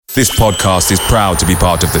This podcast is proud to be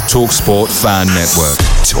part of the TalkSport Fan Network.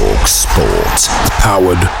 TalkSport.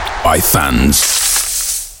 Powered by fans.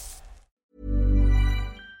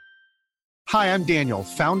 Hi, I'm Daniel,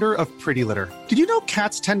 founder of Pretty Litter. Did you know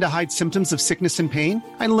cats tend to hide symptoms of sickness and pain?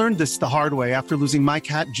 I learned this the hard way after losing my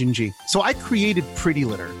cat, Gingy. So I created Pretty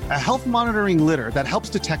Litter, a health monitoring litter that helps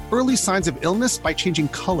detect early signs of illness by changing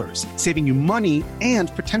colors, saving you money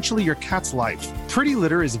and potentially your cat's life. Pretty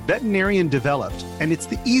Litter is veterinarian developed, and it's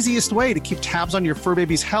the easiest way to keep tabs on your fur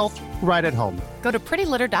baby's health right at home. Go to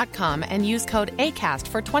prettylitter.com and use code ACAST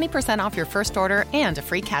for 20% off your first order and a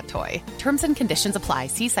free cat toy. Terms and conditions apply.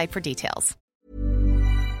 See site for details.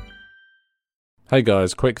 Hey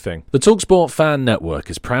guys, quick thing. The TalkSport Fan Network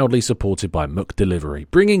is proudly supported by McDelivery,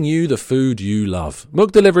 bringing you the food you love.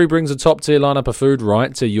 McDelivery brings a top-tier lineup of food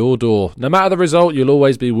right to your door. No matter the result, you'll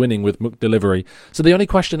always be winning with McDelivery. So the only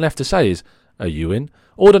question left to say is, are you in?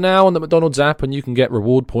 Order now on the McDonald's app and you can get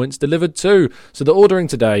reward points delivered too. So the ordering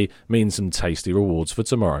today means some tasty rewards for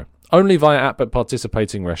tomorrow. Only via app at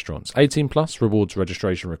participating restaurants. 18 plus, rewards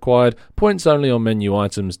registration required. Points only on menu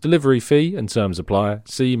items. Delivery fee and terms apply.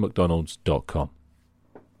 See mcdonalds.com.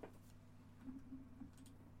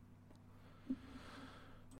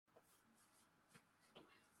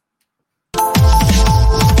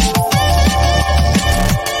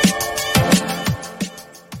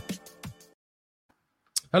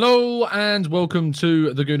 Hello and welcome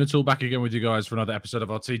to the Gooner Tool, back again with you guys for another episode of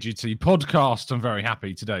our TGT podcast. I'm very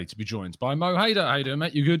happy today to be joined by Mo Hayder. How you doing,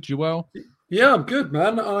 mate? You good? You well? Yeah, I'm good,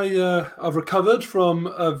 man. I've recovered from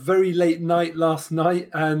a very late night last night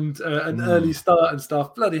and an early start and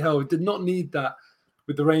stuff. Bloody hell, we did not need that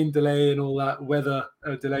with the rain delay and all that weather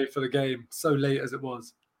delay for the game, so late as it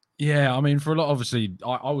was. Yeah, I mean, for a lot, obviously,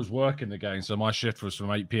 I was working the game, so my shift was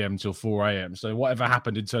from 8 p.m. till 4 a.m. So whatever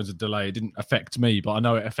happened in terms of delay, it didn't affect me, but I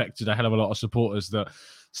know it affected a hell of a lot of supporters that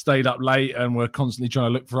stayed up late and were constantly trying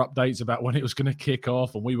to look for updates about when it was going to kick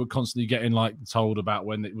off. And we were constantly getting told about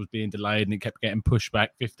when it was being delayed, and it kept getting pushed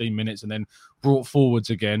back 15 minutes and then brought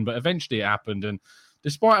forwards again. But eventually it happened. And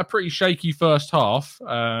despite a pretty shaky first half,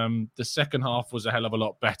 the second half was a hell of a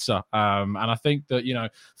lot better. And I think that, you know,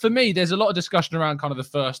 for me, there's a lot of discussion around kind of the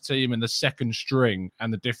first team and the second string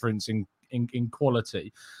and the difference in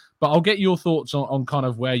quality. But I'll get your thoughts on kind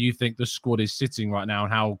of where you think the squad is sitting right now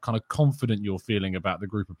and how kind of confident you're feeling about the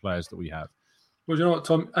group of players that we have. Well, you know what,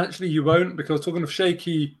 Tom? Actually, you won't, because talking of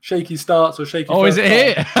shaky starts or shaky. Oh, is it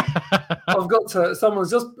here? I've got to. Someone's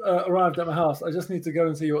just arrived at my house. I just need to go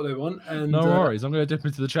and see what they want. And no worries. I'm going to dip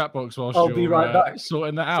into the chat box whilst I'll be right back.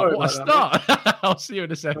 Sorting that out. What a start! I'll see you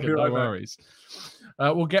in a second. No worries.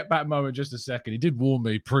 We'll get back Mo in just a second. He did warn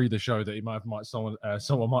me pre the show that he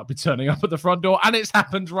someone might be turning up at the front door, and it's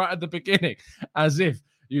happened right at the beginning, as if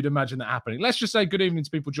you'd imagine that happening. Let's just say good evening to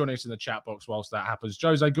people joining us in the chat box whilst that happens.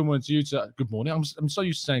 Jose, good morning to you. Good morning. I'm so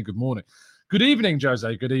used to saying good morning. Good evening,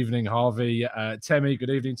 Jose. Good evening, Harvey. Temi, good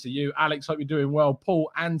evening to you. Alex, hope you're doing well. Paul,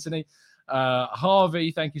 Anthony, Harvey,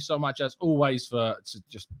 thank you so much, as always, for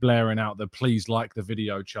just blaring out the please like the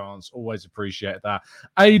video chants. Always appreciate that.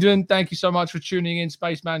 Aidan, thank you so much for tuning in.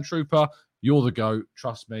 Spaceman Trooper, you're the GOAT.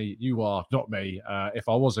 Trust me, you are, not me. If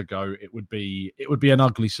I was a GOAT, it would be an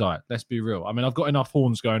ugly sight. Let's be real. I mean, I've got enough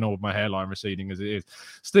horns going on with my hairline receding as it is.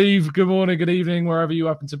 Steve, good morning, good evening, wherever you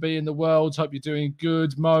happen to be in the world. Hope you're doing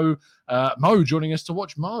good. Mo joining us to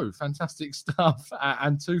watch Mo. Fantastic stuff.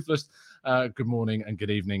 And Toothless, good morning and good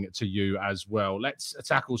evening to you as well. Let's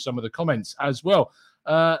tackle some of the comments as well.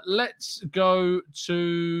 Let's go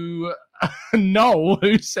to Noel,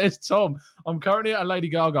 who says, Tom, I'm currently at a Lady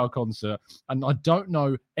Gaga concert and I don't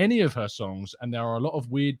know any of her songs and there are a lot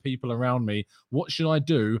of weird people around me. What should I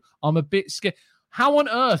do? I'm a bit scared. How on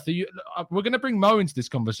earth are you? We're going to bring Mo into this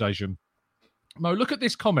conversation. Mo, look at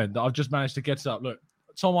this comment that I've just managed to get up. Look,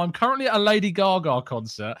 Tom, I'm currently at a Lady Gaga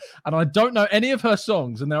concert and I don't know any of her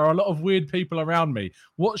songs and there are a lot of weird people around me.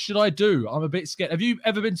 What should I do? I'm a bit scared. Have you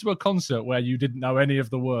ever been to a concert where you didn't know any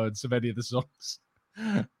of the words of any of the songs?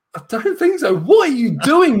 I don't think so. What are you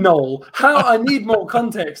doing, Noel? I need more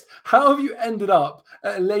context. How have you ended up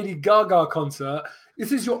at a Lady Gaga concert?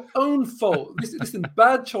 This is your own fault. Listen,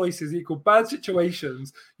 bad choices equal bad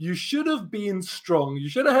situations. You should have been strong. You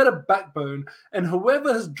should have had a backbone. And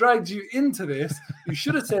whoever has dragged you into this, you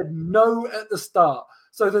should have said no at the start.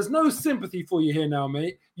 So there's no sympathy for you here now,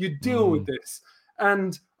 mate. You deal with this.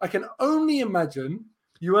 And I can only imagine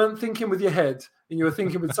you weren't thinking with your head and you were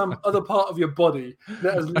thinking with some other part of your body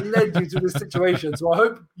that has led you to this situation. So I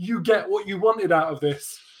hope you get what you wanted out of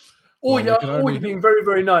this. Or you're being very,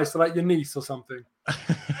 very nice to like your niece or something.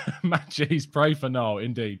 Matches, pray for Noel,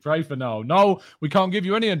 indeed. Pray for Noel. Noel, we can't give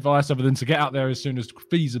you any advice other than to get out there as soon as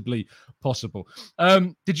feasibly possible.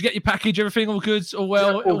 Did you get your package? Everything all good? All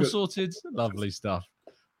well? Yeah, all sorted? Lovely stuff.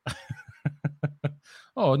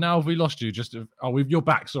 Oh, now have we lost you? You're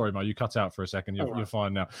back. Sorry, Mo, you cut out for a second. You're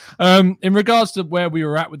fine now. In regards to where we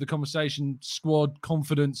were at with the conversation, squad,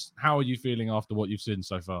 confidence, how are you feeling after what you've seen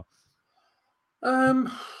so far?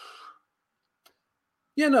 Overall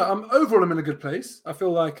I'm in a good place. I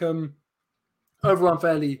feel like overall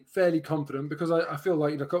I'm fairly confident because I feel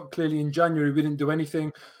like clearly in January we didn't do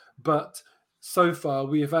anything, but so far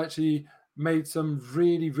we have actually made some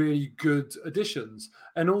really, really good additions.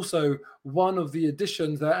 And also one of the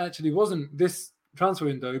additions that actually wasn't this transfer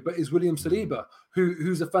window, but is William Saliba,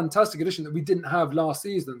 who's a fantastic addition that we didn't have last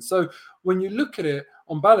season. So when you look at it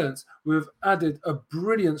on balance, we've added a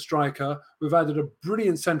brilliant striker, we've added a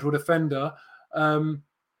brilliant central defender, and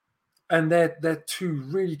they're two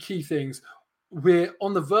really key things. We're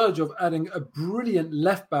on the verge of adding a brilliant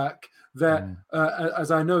left back that,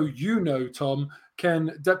 as I know you know, Tom, can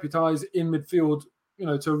deputise in midfield,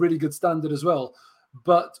 to a really good standard as well.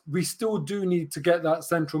 But we still do need to get that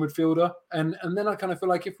central midfielder. And then I kind of feel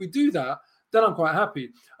like if we do that, then I'm quite happy.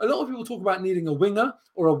 A lot of people talk about needing a winger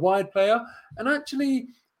or a wide player. And actually,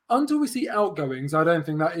 until we see outgoings, I don't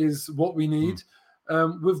think that is what we need.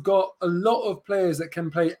 We've got a lot of players that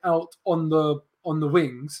can play out on the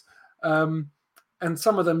wings. And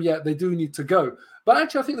some of them, they do need to go. But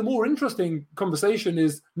actually, I think the more interesting conversation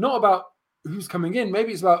is not about who's coming in.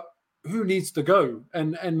 Maybe it's about who needs to go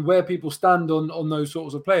and where people stand on those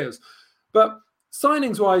sorts of players. But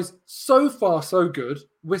signings-wise, so far, so good.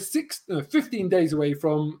 We're 15 days away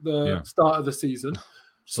from the start of the season.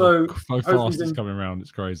 So fast it's coming around.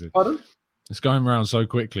 It's crazy. Pardon? It's going around so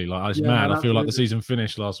quickly. It's mad. I feel like the season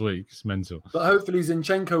finished last week. It's mental. But hopefully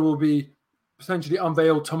Zinchenko will be potentially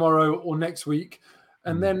unveiled tomorrow or next week.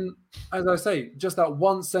 And then, as I say, just that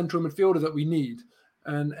one central midfielder that we need.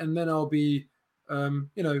 And then I'll be,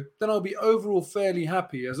 overall fairly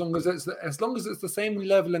happy as long as it's the same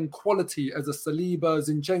level and quality as a Saliba,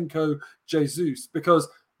 Zinchenko, Jesus, because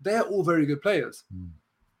they're all very good players.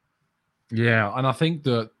 Yeah, and I think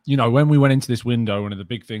that, when we went into this window, one of the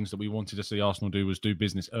big things that we wanted to see Arsenal do was do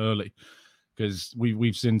business early, because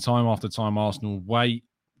we've seen time after time Arsenal wait,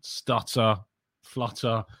 stutter,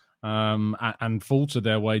 flutter, and falter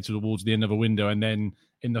their way towards the end of a window, and then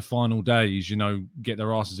in the final days, get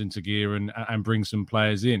their asses into gear and bring some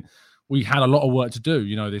players in. We had a lot of work to do,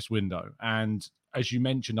 this window. And as you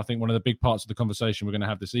mentioned, I think one of the big parts of the conversation we're going to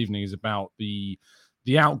have this evening is about the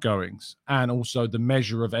outgoings and also the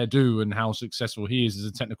measure of Edu and how successful he is as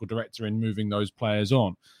a technical director in moving those players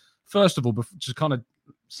on. First of all, to kind of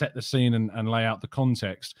set the scene and lay out the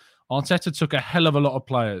context, Arteta took a hell of a lot of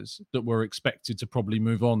players that were expected to probably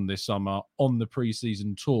move on this summer on the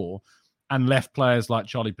pre-season tour and left players like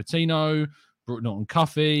Charlie Patino, Brooke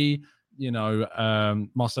Norton-Cuffy,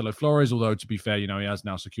 Marcelo Flores, although to be fair, he has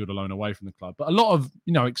now secured a loan away from the club. But a lot of,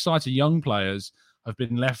 excited young players have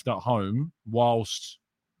been left at home whilst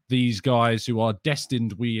these guys who are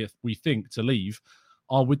destined, we think, to leave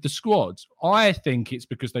are with the squad. I think it's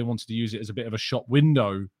because they wanted to use it as a bit of a shop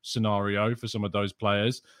window scenario for some of those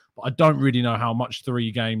players. But I don't really know how much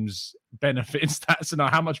 3 games benefits that. So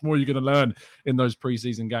how much more you're going to learn in those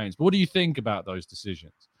preseason games. But what do you think about those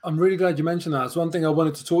decisions? I'm really glad you mentioned that. It's one thing I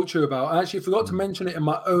wanted to talk to you about. I actually forgot to mention it in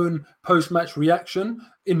my own post-match reaction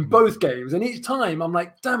in both games. And each time I'm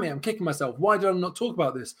like, damn it, I'm kicking myself. Why did I not talk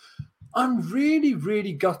about this? I'm really,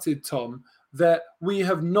 really gutted, Tom, that we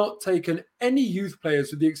have not taken any youth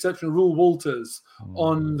players with the exception of Rule Walters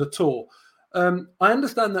on the tour. I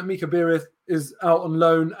understand that Mika Birith is out on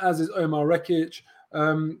loan, as is Omar Rekic.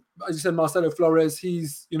 As you said, Marcelo Flores,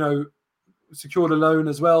 he's, secured a loan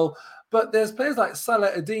as well. But there's players like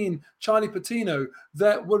Salah Eddin, Charlie Patino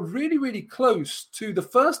that were really, really close to the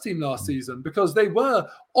first team last season because they were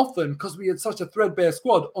often, because we had such a threadbare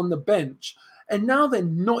squad, on the bench. And now they're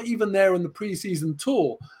not even there on the pre-season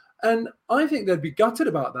tour. And I think they'd be gutted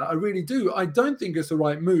about that. I really do. I don't think it's the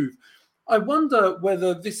right move. I wonder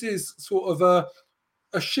whether this is sort of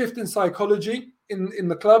a shift in psychology in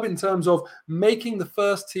the club in terms of making the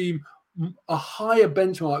first team a higher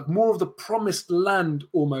benchmark, more of the promised land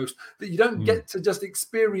almost, that you don't get to just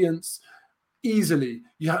experience easily.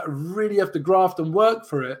 You really have to graft and work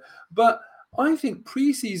for it. But I think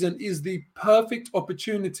pre-season is the perfect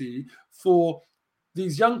opportunity for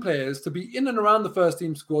these young players to be in and around the first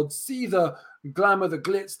team squad, see the glamour, the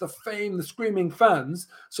glitz, the fame, the screaming fans,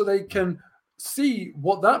 so they can see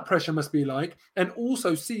what that pressure must be like and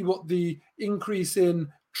also see what the increase in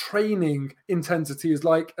training intensity is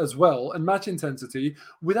like as well, and match intensity,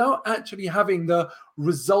 without actually having the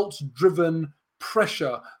results-driven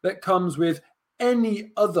pressure that comes with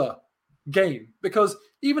any other game. Because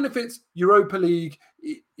even if it's Europa League,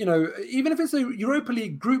 even if it's a Europa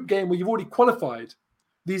League group game where you've already qualified,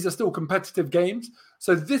 these are still competitive games.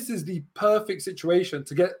 So this is the perfect situation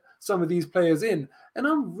to get some of these players in. And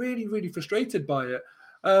I'm really, really frustrated by it.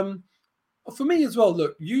 For me as well,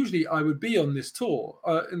 look, usually I would be on this tour.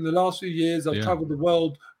 In the last few years, I've traveled the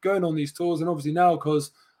world going on these tours. And obviously now,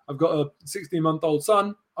 because I've got a 16-month-old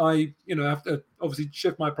son, I have to obviously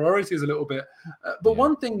shift my priorities a little bit. But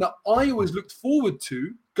one thing that I always looked forward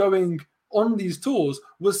to going on these tours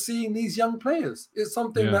was seeing these young players. It's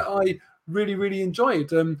something that I really, really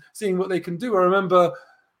enjoyed, seeing what they can do. I remember,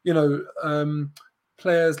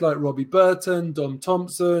 players like Robbie Burton, Dom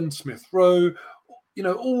Thompson, Smith Rowe,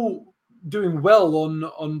 all doing well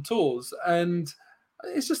on tours. And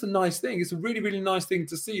it's just a nice thing. It's a really, really nice thing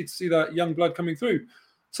to see that young blood coming through.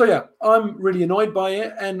 So, yeah, I'm really annoyed by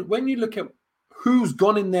it. And when you look at who's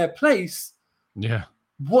gone in their place,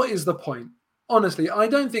 what is the point? Honestly, I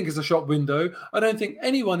don't think it's a shop window. I don't think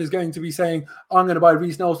anyone is going to be saying, I'm going to buy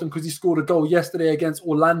Reiss Nelson because he scored a goal yesterday against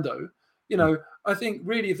Orlando. I think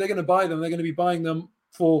really if they're going to buy them, they're going to be buying them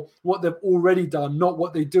for what they've already done, not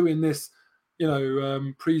what they do in this,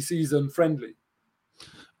 pre-season friendly.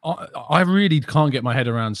 I really can't get my head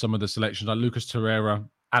around some of the selections, like Lucas Torreira,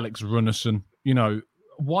 Alex Runarsson.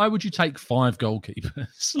 Why would you take 5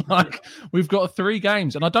 goalkeepers? Like, we've got 3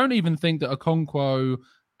 games, and I don't even think that Okonkwo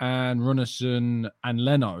and Runarsson and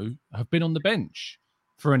Leno have been on the bench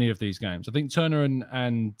for any of these games. I think Turner and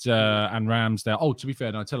Ramsdale. Oh, to be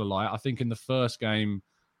fair, no, I tell a lie. I think in the first game,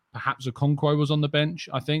 perhaps Okonkwo was on the bench,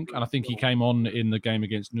 I think. And I think he came on in the game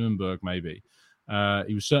against Nuremberg, maybe.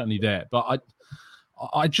 He was certainly there. But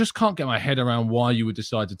I just can't get my head around why you would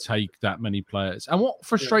decide to take that many players. And what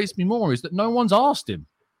frustrates me more is that no one's asked him.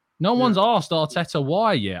 No one's asked Arteta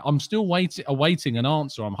why yet. I'm still awaiting an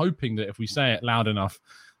answer. I'm hoping that if we say it loud enough,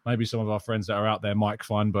 maybe some of our friends that are out there, Mike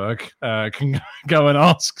Feinberg, can go and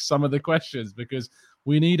ask some of the questions, because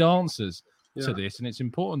we need answers to this. And it's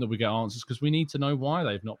important that we get answers because we need to know why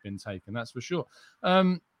they've not been taken. That's for sure.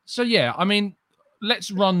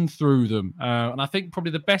 Let's run through them. And I think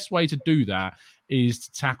probably the best way to do that is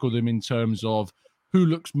to tackle them in terms of who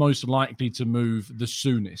looks most likely to move the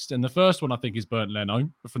soonest. And the first one, I think, is Bernd Leno,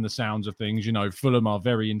 from the sounds of things. Fulham are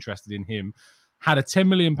very interested in him. Had a £10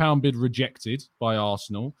 million bid rejected by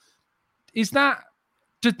Arsenal. Did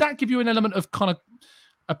that give you an element of kind of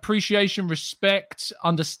appreciation, respect,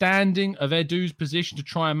 understanding of Edu's position to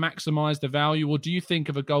try and maximise the value? Or do you think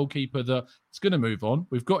of a goalkeeper that is going to move on?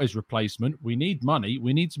 We've got his replacement. We need money.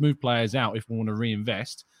 We need to move players out if we want to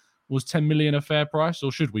reinvest. Was 10 million a fair price,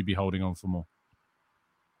 or should we be holding on for more?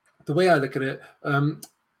 The way I look at it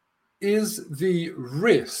is the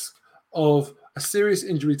risk of a serious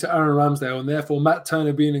injury to Aaron Ramsdale and therefore Matt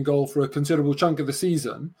Turner being in goal for a considerable chunk of the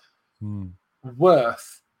season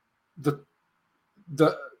worth the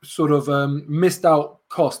sort of missed out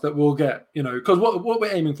cost that we'll get, because what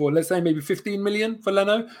we're aiming for, let's say maybe 15 million for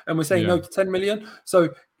Leno, and we're saying no to 10 million.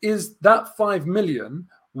 So is that 5 million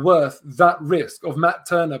worth that risk of Matt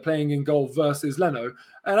Turner playing in goal versus Leno?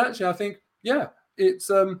 And actually, I think, it's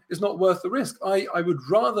not worth the risk. I would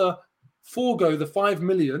rather forego the 5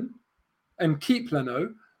 million and keep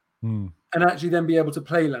Leno and actually then be able to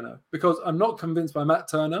play Leno, because I'm not convinced by Matt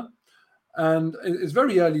Turner. And it's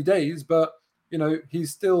very early days, but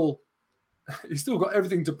he's still got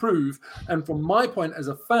everything to prove. And from my point as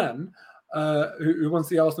a fan who wants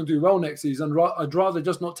the Arsenal to do well next season, I'd rather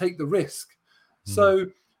just not take the risk. So,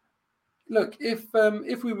 look,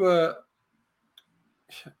 if we were,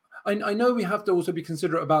 I know we have to also be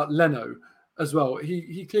considerate about Leno as well.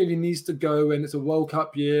 He clearly needs to go, and it's a World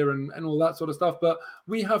Cup year and all that sort of stuff. But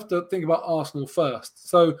we have to think about Arsenal first.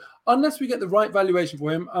 So unless we get the right valuation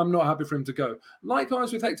for him, I'm not happy for him to go.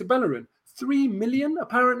 Likewise with Hector Bellerin. 3 million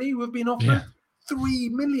apparently we've been offered. Yeah. 3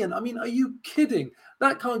 million. I mean, are you kidding?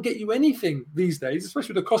 That can't get you anything these days,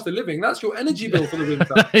 especially with the cost of living. That's your energy bill for the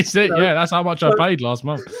winter. That's it. Yeah, that's how much I paid last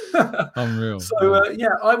month. Unreal. So,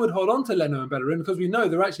 I would hold on to Leno and Bellerin because we know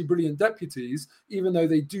they're actually brilliant deputies, even though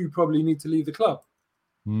they do probably need to leave the club.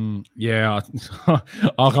 I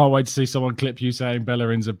can't wait to see someone clip you saying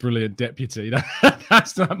Bellerin's a brilliant deputy.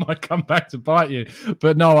 That might come back to bite you.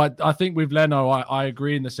 But no, I think with Leno, I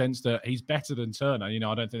agree in the sense that he's better than Turner. I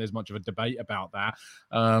don't think there's much of a debate about that.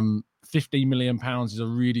 £15 million is a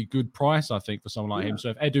really good price, I think, for someone like him. So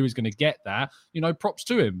if Edu is going to get that, props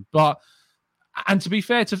to him. And to be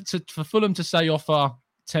fair, for Fulham to say offer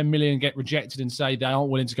 10 million, get rejected and say they aren't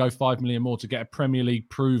willing to go 5 million more to get a Premier League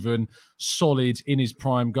proven, solid, in his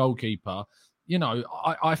prime goalkeeper. You know,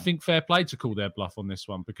 I think fair play to call their bluff on this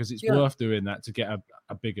one, because it's worth doing that to get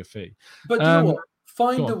a bigger fee. But you know what?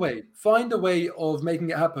 Find a way of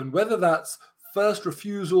making it happen, whether that's first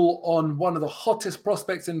refusal on one of the hottest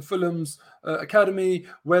prospects in Fulham's academy,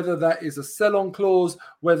 whether that is a sell-on clause,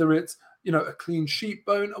 whether it's, you know, a clean sheet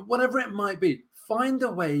bone, whatever it might be. Find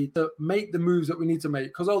a way to make the moves that we need to make,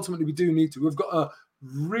 because ultimately we do need to. We've got a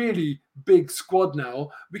really big squad now.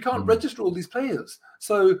 We can't register all these players.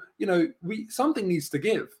 So, you know, something needs to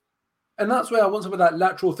give. And that's where I want some of that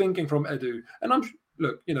lateral thinking from Edu. And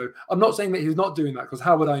look, you know, I'm not saying that he's not doing that, because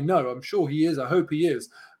how would I know? I'm sure he is. I hope he is.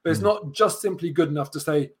 But it's not just simply good enough to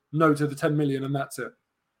say no to the 10 million and that's it.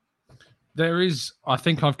 There is, I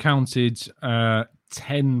think I've counted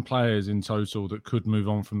 10 players in total that could move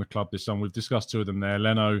on from the club this summer. We've discussed two of them there,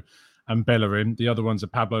 Leno and Bellerin. The other ones are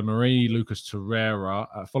Pablo Mari, Lucas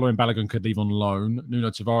Torreira. Following Balogun could leave on loan. Nuno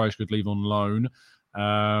Tavares could leave on loan.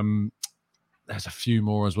 There's a few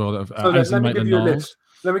more as well. Let me give you a list.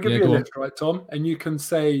 Let me give you a list, right, Tom? And you can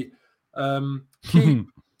say keep,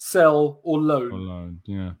 sell, or loan. Or loan,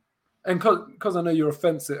 yeah. And because I know you're a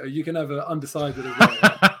fence sitter, you can have an undecided as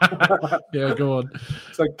well. Yeah, go on.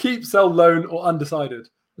 So keep, sell, loan, or undecided.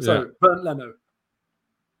 So Bernd Leno.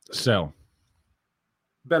 Sell.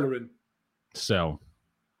 Bellerin. Sell.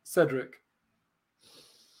 Cedric.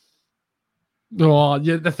 Oh,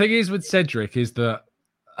 yeah. The thing is with Cedric is that,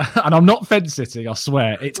 and I'm not fence sitting, I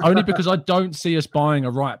swear. It's only because I don't see us buying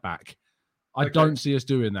a right back. I don't see us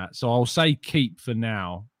doing that. So I'll say keep for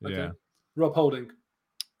now. Okay. Yeah. Rob Holding.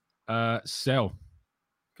 Sell.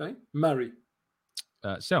 Okay. Murray.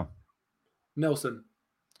 Sell. Nelson.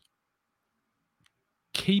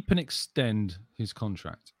 Keep and extend his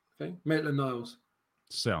contract. Okay. Maitland-Niles.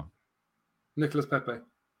 Sell. Nicolas Pepe.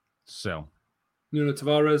 Sell. Nuno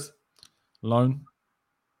Tavares. Loan.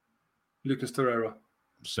 Lucas Torreira.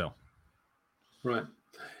 Sell. Right.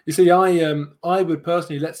 You see, I would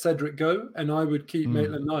personally let Cedric go, and I would keep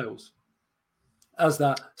Maitland-Niles as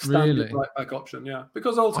that standard right back option. Yeah,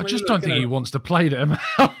 because ultimately, I just don't think he wants to play them.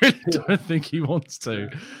 I really don't think he wants to.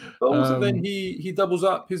 But also, then he doubles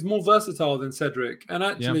up. He's more versatile than Cedric, and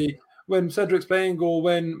actually, when Cedric's playing or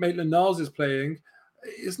when Maitland-Niles is playing,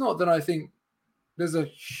 it's not that I think there's a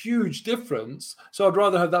huge difference. So I'd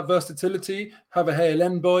rather have that versatility, have a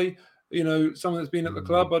Hale boy, you know, someone that's been at the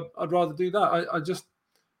club. I'd rather do that. I just,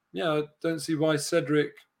 I don't see why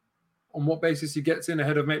Cedric, on what basis he gets in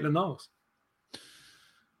ahead of Maitland-Niles.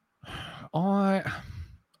 Why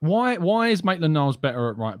is Maitland-Niles better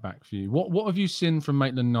at right back for you? What have you seen from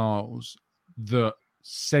Maitland-Niles that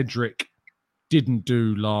Cedric didn't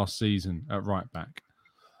do last season at right back?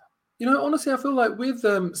 You know, honestly, I feel like with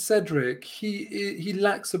Cedric, he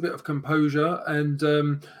lacks a bit of composure,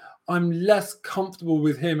 and I'm less comfortable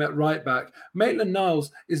with him at right back.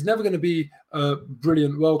 Maitland-Niles is never going to be a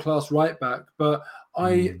brilliant, world-class right back, but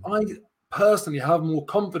I personally have more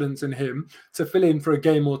confidence in him to fill in for a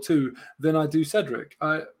game or two than I do Cedric.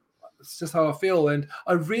 It's just how I feel, and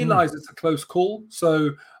I realise it's a close call, so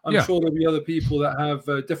I'm sure there'll be other people that have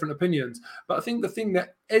different opinions. But I think the thing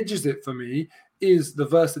that edges it for me is the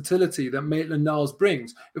versatility that Maitland-Niles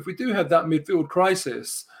brings. If we do have that midfield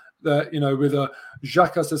crisis, that, you know, with a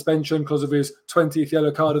Xhaka suspension because of his 20th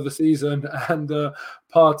yellow card of the season and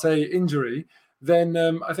Partey injury, then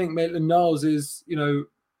I think Maitland-Niles is, you know,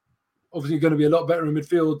 obviously going to be a lot better in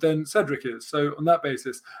midfield than Cedric is. So on that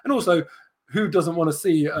basis, and also, who doesn't want to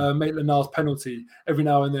see Maitland-Niles penalty every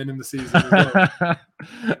now and then in the season as well?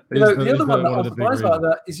 The other one that I'm surprised about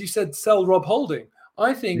that is you said sell Rob Holding.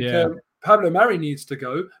 I think Pablo Mari needs to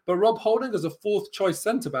go, but Rob Holding as a fourth choice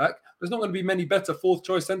centre-back, there's not going to be many better fourth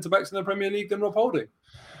choice centre-backs in the Premier League than Rob Holding.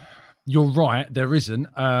 You're right, there isn't.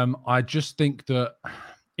 I just think that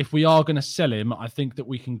if we are going to sell him, I think that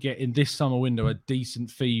we can get in this summer window a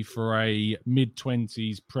decent fee for a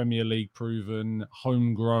mid-20s Premier League proven,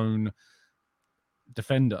 homegrown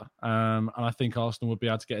defender. And I think Arsenal would be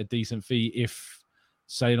able to get a decent fee if,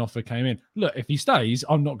 say, an offer came in. Look, if he stays,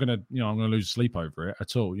 I'm not going to, I'm going to lose sleep over it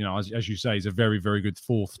at all. You know, as you say, he's a very, very good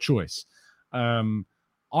fourth choice.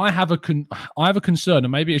 I have a concern,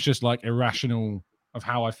 and maybe it's just like irrational of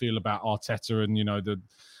how I feel about Arteta and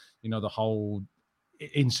the whole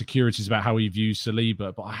insecurities about how he views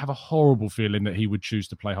Saliba, but I have a horrible feeling that he would choose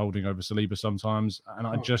to play Holding over Saliba sometimes, and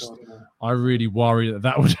I really worry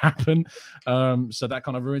that would happen. So that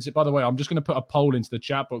kind of ruins it. By the way, I'm just going to put a poll into the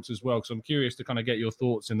chat box as well, because I'm curious to kind of get your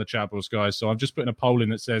thoughts in the chat box, guys. So I'm just putting a poll in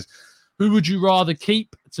that says, Who would you rather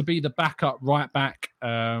keep to be the backup right back?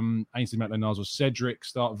 Ainsley Maitland-Niles or Cedric?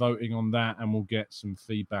 Start voting on that, and we'll get some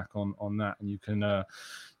feedback on that, and you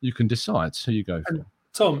can decide who you go for. And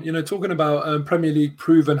Tom, talking about Premier League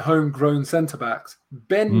proven homegrown centre backs,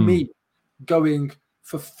 Ben Mee going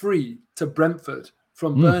for free to Brentford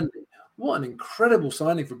from Burnley. What an incredible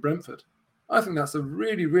signing for Brentford! I think that's a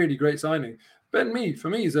really, really great signing. Ben Mee, for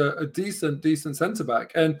me, is a decent centre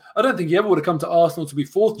back, and I don't think he ever would have come to Arsenal to be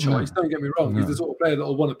fourth choice. Don't get me wrong; he's the sort of player that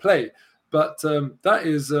will want to play. But that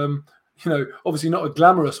is, obviously not a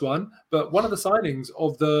glamorous one, but one of the signings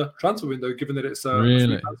of the transfer window, given that it's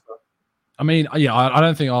really. A transfer. I mean, yeah, I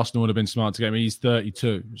don't think Arsenal would have been smart to get him. He's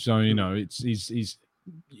 32, so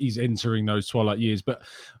he's entering those twilight years. But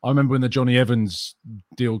I remember when the Johnny Evans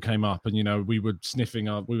deal came up, and we were turning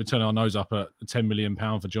our nose up at £10 million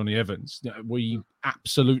for Johnny Evans. We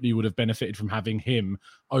absolutely would have benefited from having him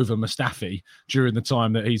over Mustafi during the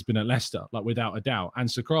time that he's been at Leicester, like without a doubt, and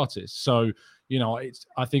Socrates. So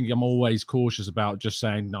I think I'm always cautious about just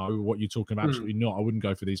saying no. What you're talking about, absolutely not. I wouldn't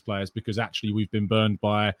go for these players because actually we've been burned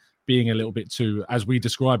by being a little bit too, as we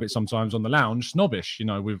describe it sometimes on the lounge, snobbish,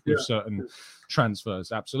 with certain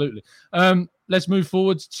transfers. Absolutely. Let's move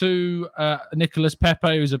forward to Nicolas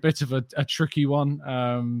Pepe, who's a bit of a tricky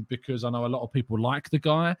one because I know a lot of people like the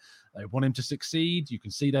guy. They want him to succeed. You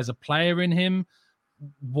can see there's a player in him.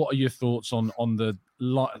 What are your thoughts on the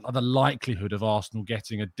likelihood of Arsenal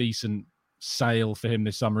getting a decent sale for him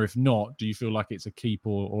this summer? If not, do you feel like it's a keep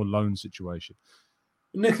or loan situation?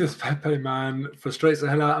 Nicolas Pepe, man, frustrates the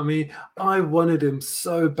hell out of me. I wanted him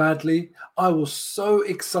so badly. I was so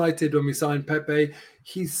excited when we signed Pepe.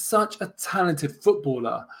 He's such a talented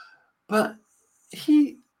footballer. But do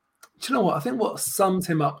you know what? I think what sums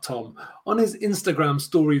him up, Tom, on his Instagram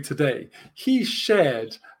story today, he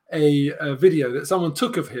shared a video that someone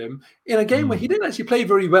took of him in a game where he didn't actually play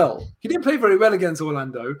very well. He didn't play very well against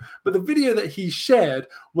Orlando, but the video that he shared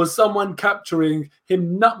was someone capturing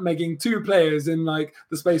him nutmegging two players in like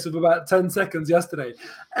the space of about 10 seconds yesterday.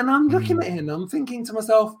 And I'm looking at him, I'm thinking to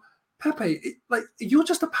myself, Pepe, you're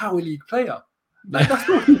just a Power League player. Like, that's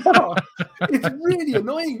what you are. It's really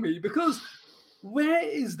annoying me because where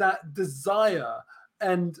is that desire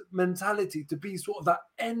and mentality to be sort of that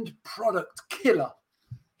end product killer?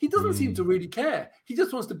 He doesn't seem to really care. He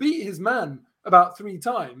just wants to beat his man about 3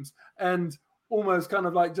 times and almost kind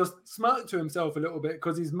of like just smirk to himself a little bit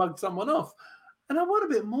because he's mugged someone off. And I want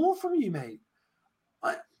a bit more from you, mate.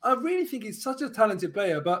 I really think he's such a talented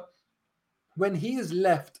player, but when he is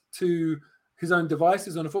left to his own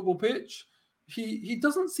devices on a football pitch, he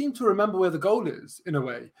doesn't seem to remember where the goal is in a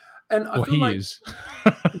way. And I feel like is.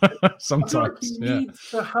 Sometimes. I feel like he needs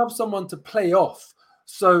to have someone to play off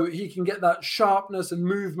so he can get that sharpness and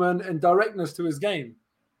movement and directness to his game.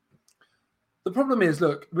 The problem is,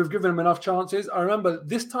 look, we've given him enough chances. I remember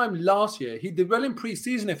this time last year, he did well in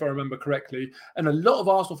pre-season, if I remember correctly. And a lot of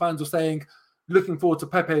Arsenal fans were saying, looking forward to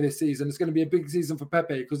Pepe this season. It's going to be a big season for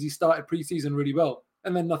Pepe because he started pre-season really well.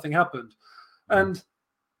 And then nothing happened. And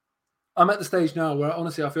I'm at the stage now where,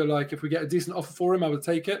 honestly, I feel like if we get a decent offer for him, I would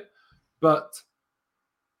take it. But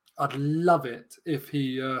I'd love it if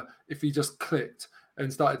he just clicked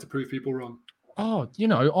and started to prove people wrong. Oh,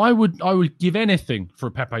 I would give anything for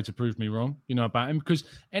Pepe to prove me wrong, about him, because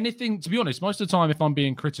anything, to be honest, most of the time, if I'm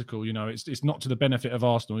being critical, it's not to the benefit of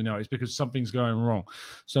Arsenal, it's because something's going wrong.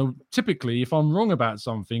 So typically, if I'm wrong about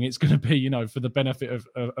something, it's going to be, for the benefit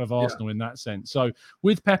of Arsenal in that sense. So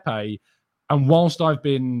with Pepe, and whilst I've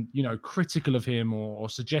been, critical of him or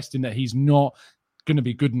suggesting that he's not going to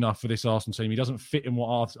be good enough for this Arsenal team, he doesn't fit in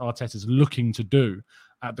what Arteta's looking to do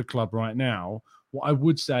at the club right now, what I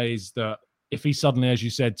would say is that if he suddenly, as you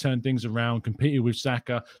said, turned things around, competed with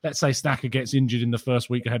Saka, let's say Saka gets injured in the first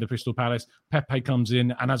week ahead of Crystal Palace, Pepe comes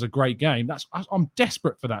in and has a great game, I'm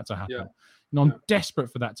desperate for that to happen. Yeah. I'm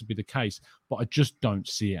desperate for that to be the case, but I just don't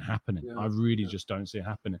see it happening. I really just don't see it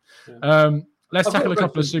happening. Yeah. Let's tackle a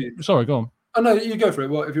couple of... Sorry, go on. Oh, no, you go for it.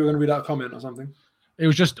 What if you were going to read out a comment or something? It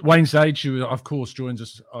was just Wayne Sage, who, of course, joins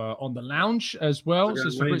us on the lounge as well. So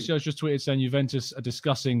Fabrizio's just tweeted saying Juventus are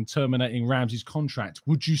discussing terminating Ramsey's contract.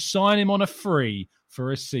 Would you sign him on a free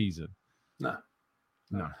for a season? No.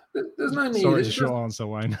 There's no need. Sorry, it's a short answer,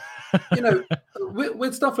 Wayne.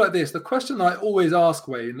 With stuff like this, the question I always ask,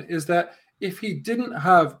 Wayne, is that if he didn't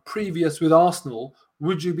have previous with Arsenal,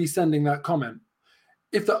 would you be sending that comment?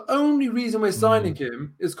 If the only reason we're signing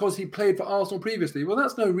him is because he played for Arsenal previously, well,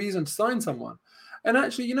 that's no reason to sign someone. And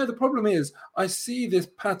actually, the problem is I see this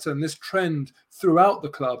pattern, this trend throughout the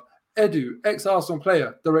club. Edu, ex-Arsenal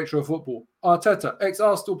player, director of football. Arteta,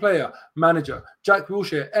 ex-Arsenal player, manager. Jack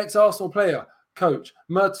Wilshere, ex-Arsenal player, coach,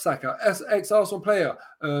 Mertesacker, ex-Arsenal player,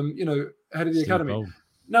 head of the academy. Ball.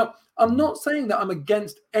 Now, I'm not saying that I'm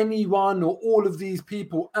against anyone or all of these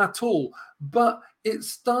people at all, but it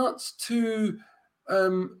starts to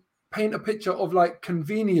paint a picture of like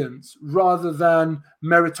convenience rather than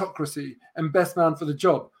meritocracy and best man for the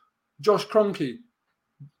job. Josh Kroenke,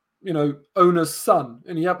 owner's son,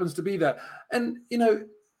 and he happens to be there. And,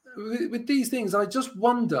 with these things, I just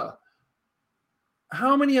wonder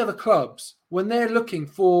how many other clubs, when they're looking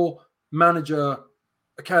for manager,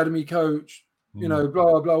 academy coach, blah,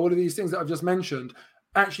 blah, blah, all of these things that I've just mentioned,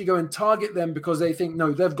 actually go and target them because they think,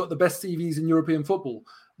 no, they've got the best CVs in European football.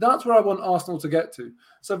 That's where I want Arsenal to get to.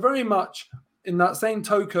 So very much in that same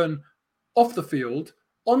token, off the field,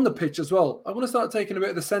 on the pitch as well, I want to start taking a bit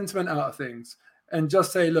of the sentiment out of things and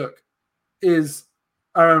just say, look, is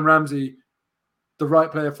Aaron Ramsey the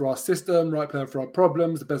right player for our system, right player for our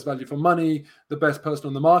problems, the best value for money, the best person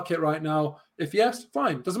on the market right now? If yes,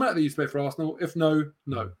 fine. Doesn't matter that you play for Arsenal. If no,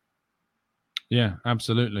 no. Yeah,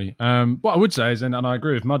 absolutely. What I would say is, and I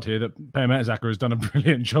agree with Mud here, that Per Mertesacker has done a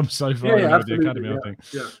brilliant job so far with the academy. I think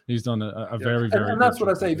he's done a very, very. And that's what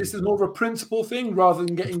I say. This is more of a principle thing rather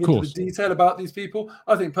than getting into the detail about these people.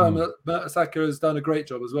 I think Per Mertesacker has done a great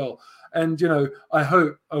job as well. And I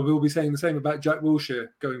hope I will be saying the same about Jack Wilshere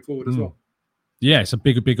going forward as well. Yeah, it's a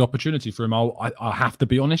big opportunity for him. I have to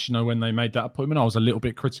be honest. When they made that appointment, I was a little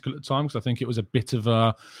bit critical at times because I think it was a bit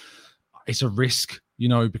of it's a risk,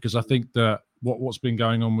 because I think that what's been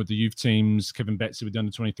going on with the youth teams, Kevin Betsy with the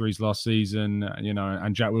under-23s last season,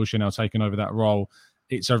 and Jack Wilshere now taking over that role,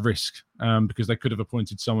 it's a risk because they could have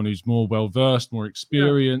appointed someone who's more well-versed, more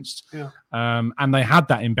experienced. And they had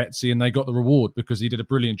that in Betsy and they got the reward because he did a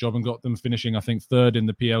brilliant job and got them finishing, I think, third in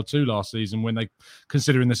the PL2 last season when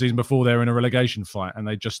considering the season before they were in a relegation fight and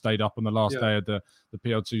they just stayed up on the last day of the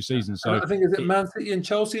PL2 season. So and I think, is it Man City and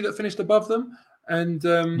Chelsea that finished above them? And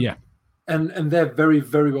And they're very,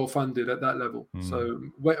 very well funded at that level. So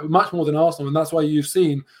much more than Arsenal. And that's why you've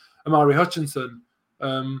seen Amari Hutchinson,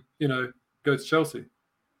 go to Chelsea.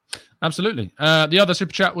 Absolutely. The other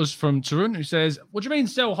super chat was from Tarun, who says, what do you mean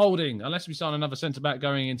sell Holding? Unless we sign another centre-back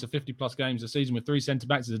going into 50-plus games a season with 3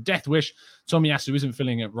 centre-backs is a death wish. Tomiyasu isn't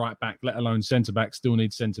filling at right-back, let alone centre-back, still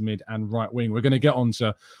needs centre-mid and right-wing. We're going to get on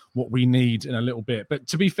to what we need in a little bit. But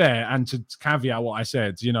to be fair, and to caveat what I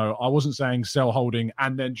said, I wasn't saying sell Holding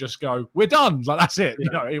and then just go, we're done. Like, that's it.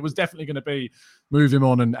 Yeah. It was definitely going to be move him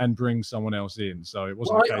on and bring someone else in. So it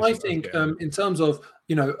wasn't. Well, I think in terms of,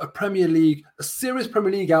 a serious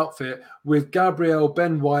Premier League outfit with Gabriel,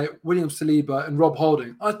 Ben White, William Saliba and Rob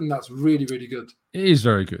Holding, I think that's really, really good. It is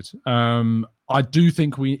very good. I do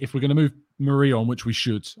think if we're going to move Marie on, which we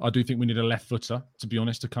should, I do think we need a left footer, to be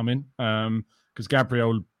honest, to come in. Because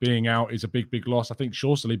Gabriel being out is a big loss. I think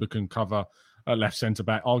sure Saliba can cover at left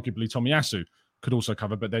centre-back. Arguably Tomiyasu could also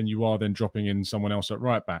cover, but then you are then dropping in someone else at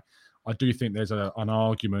right-back. I do think there's an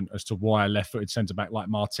argument as to why a left-footed centre-back like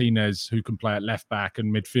Martinez, who can play at left-back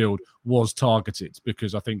and midfield, was targeted,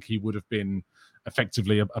 because I think he would have been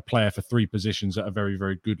effectively a player for 3 positions at a very,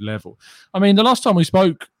 very good level. I mean, the last time we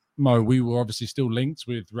spoke, Mo, we were obviously still linked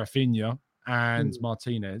with Rafinha and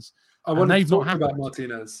Martinez. I wanted to talk about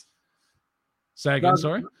Martinez. Say again,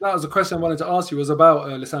 sorry? That was a question I wanted to ask you, was about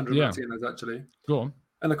Lisandro Martinez, actually. Go on.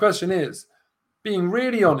 And the question is, being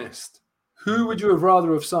really honest, who would you have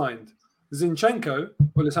rather have signed, Zinchenko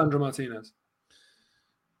or Lisandro Martinez?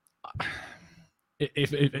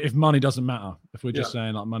 If money doesn't matter, if we're just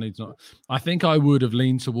saying like money's not, I think I would have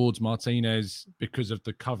leaned towards Martinez because of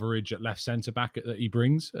the coverage at left centre back that he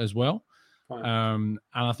brings as well. And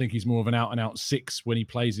I think he's more of an out and out 6 when he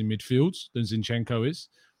plays in midfield than Zinchenko is.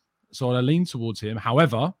 So I lean towards him.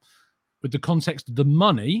 However, with the context of the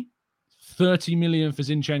money, 30 million for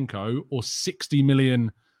Zinchenko or 60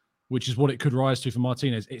 million, which is what it could rise to for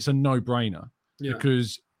Martinez, it's a no-brainer.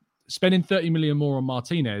 Because spending 30 million more on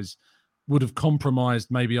Martinez would have compromised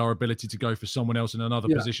maybe our ability to go for someone else in another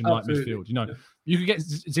position like midfield. You could get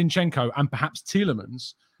Zinchenko and perhaps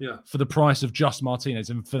Tielemans for the price of just Martinez.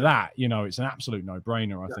 And for that, it's an absolute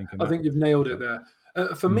no-brainer, I think. I think you've nailed it there.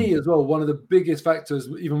 For me as well, one of the biggest factors,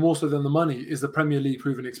 even more so than the money, is the Premier League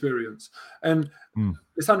proven experience. And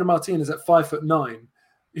Lisandro Martinez at 5'9",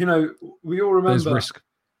 we all remember. There's risk.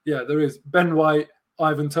 Yeah, there is. Ben White,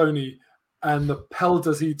 Ivan Toney, and the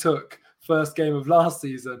pelters he took first game of last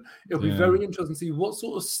season. It'll be very interesting to see what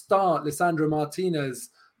sort of start Lisandro Martinez,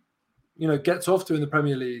 gets off to in the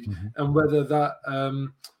Premier League, and whether that,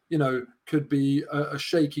 could be a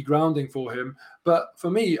shaky grounding for him. But for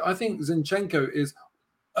me, I think Zinchenko is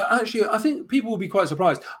Actually, I think people will be quite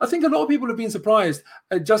surprised. I think a lot of people have been surprised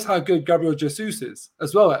at just how good Gabriel Jesus is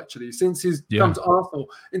as well, actually, since he's come to Arsenal,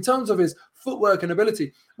 in terms of his footwork and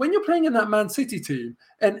ability. When you're playing in that Man City team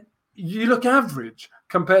and you look average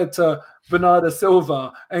compared to Bernardo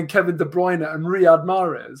Silva and Kevin De Bruyne and Riyad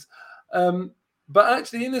Mahrez. But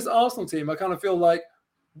actually in this Arsenal team, I kind of feel like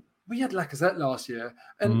we had Lacazette last year.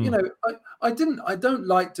 And, you know, I don't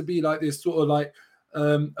like to be like this sort of like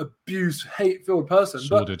abuse, hate-filled person.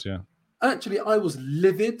 Sordid, but actually I was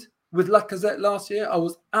livid with Lacazette last year. I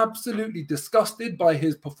was absolutely disgusted by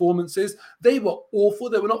his performances. They were awful.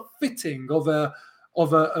 They were not fitting of a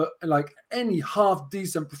like any half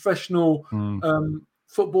decent professional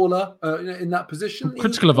footballer in that position.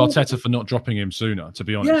 Critical of Arteta for not dropping him sooner, to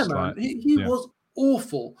be honest. Yeah, man, he was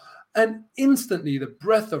awful. And instantly, the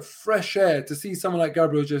breath of fresh air to see someone like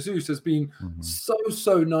Gabriel Jesus has been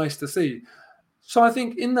so nice to see. So I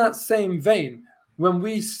think in that same vein, when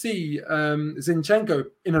we see Zinchenko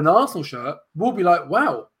in an Arsenal shirt, we'll be like,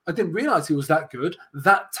 wow, I didn't realize he was that good,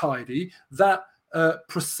 that tidy, that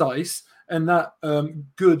precise, and that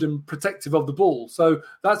good and protective of the ball. So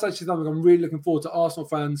that's actually something I'm really looking forward to Arsenal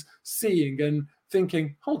fans seeing and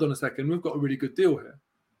thinking, hold on a second, we've got a really good deal here.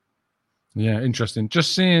 Yeah, interesting.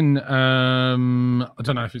 Just seeing, I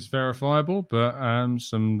don't know if it's verifiable, but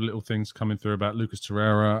some little things coming through about Lucas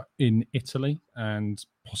Torreira in Italy and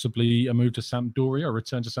possibly a move to Sampdoria, a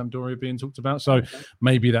return to Sampdoria being talked about. So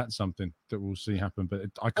maybe that's something that we'll see happen, but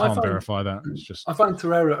I can't verify that. It's just I find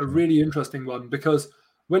Torreira a really interesting one because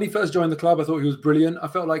when he first joined the club, I thought he was brilliant. I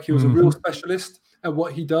felt like he was a real specialist at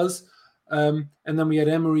what he does. And then we had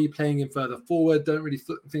Emery playing him further forward. Don't really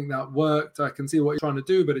think that worked. I can see what he's trying to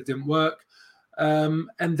do, but it didn't work. And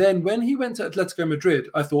then when he went to Atletico Madrid,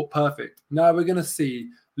 I thought, perfect. Now we're going to see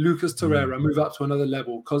Lucas Torreira move up to another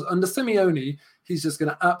level because under Simeone, he's just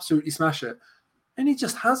going to absolutely smash it. And he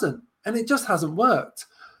just hasn't. And it just hasn't worked.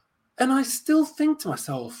 And I still think to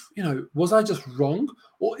myself, you know, was I just wrong?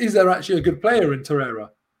 Or is there actually a good player in Torreira?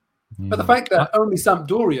 But the fact that only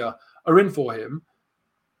Sampdoria are in for him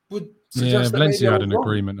would suggest that Valencia had an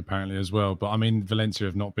agreement apparently as well. But I mean, Valencia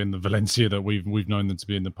have not been the Valencia that we've known them to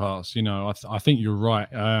be in the past. You know, I think you're right.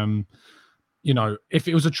 You know, if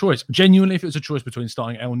it was a choice, genuinely, if it was a choice between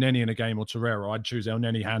starting El Neni in a game or Torreira, I'd choose El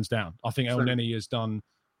Neni hands down. I think El Neni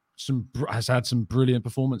has had some brilliant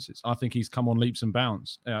performances. I think he's come on leaps and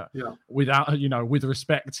bounds. Without, you know, with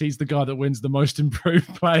respect, he's the guy that wins the most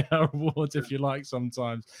improved player awards, if you like,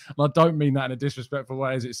 sometimes. And I don't mean that in a disrespectful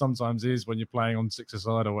way, as it sometimes is when you're playing on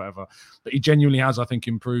six-a-side or whatever. But he genuinely has, I think,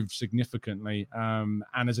 improved significantly. And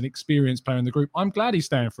as an experienced player in the group, I'm glad he's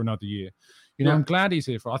staying for another year. You know, I'm glad he's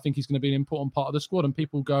here I think he's going to be an important part of the squad. And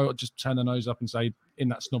people just turn their nose up and say, in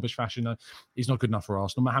that snobbish fashion, he's not good enough for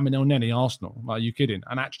Arsenal. Mohamed El Neni, Arsenal. Are you kidding?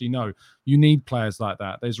 And actually, no, you need players like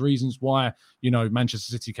that. There's reasons why, you know,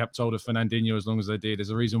 Manchester City kept hold of Fernandinho as long as they did.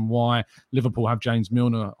 There's a reason why Liverpool have James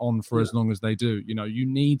Milner on for as long as they do. You know, you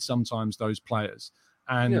need sometimes those players.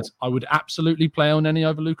 And I would absolutely play El Neni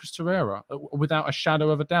over Lucas Torreira without a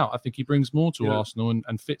shadow of a doubt. I think he brings more to Arsenal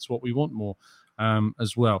and fits what we want more.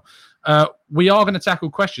 As well. We are going to tackle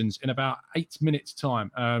questions in about 8 minutes' time.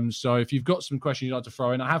 So if you've got some questions you'd like to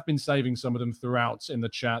throw in, I have been saving some of them throughout in the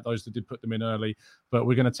chat, those that did put them in early, but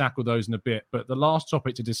we're going to tackle those in a bit. But the last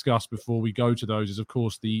topic to discuss before we go to those is, of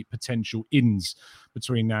course, the potential ins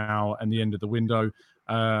between now and the end of the window.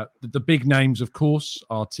 The big names, of course,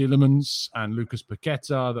 are Tielemans and Lucas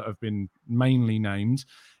Paqueta that have been mainly named.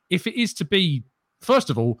 If it is to be, first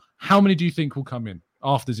of all, how many do you think will come in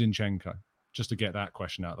after Zinchenko? Just to get that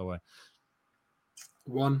question out of the way.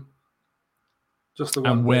 One. Just the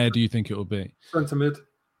one. And where do you think it will be? Centre mid.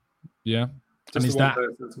 Yeah. Just and is that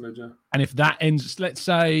centre mid, and if that ends, let's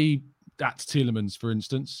say that's Tielemans, for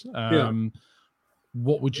instance.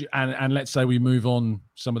 What would you and let's say we move on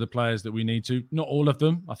some of the players that we need to, not all of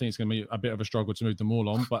them. I think it's going to be a bit of a struggle to move them all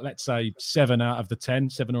on, but let's say 7 or 8 out of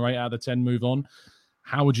the 10 move on.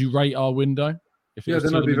 How would you rate our window? If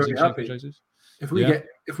then I'd be very happy.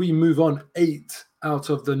 If we move on 8 out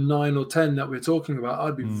of the 9 or 10 that we're talking about,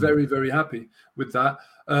 I'd be very, very happy with that.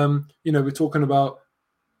 You know, we're talking about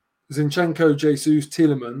Zinchenko, Jesus,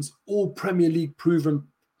 Tielemans, all Premier League proven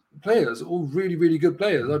players, all really, really good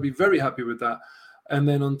players. I'd be very happy with that. And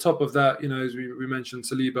then on top of that, you know, as we mentioned,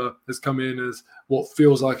 Saliba has come in as what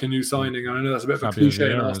feels like a new signing. And I know that's a bit of a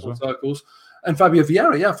cliche in Arsenal circles. And Fabio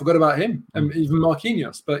Vieira, I forgot about him. And even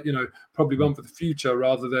Marquinhos, but, you know, probably one for the future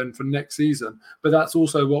rather than for next season. But that's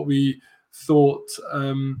also what we thought.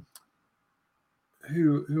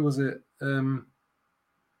 Who was it?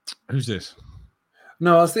 Who's this?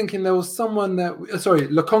 No, I was thinking there was someone that... Sorry,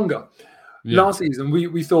 Lokonga. Last season,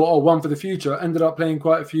 we thought, one for the future. Ended up playing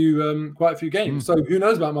quite a few games. So who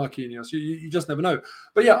knows about Marquinhos? You just never know.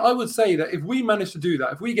 But yeah, I would say that if we manage to do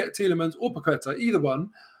that, if we get Tielemans or Paqueta, either one,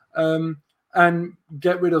 and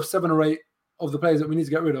get rid of 7 or 8 of the players that we need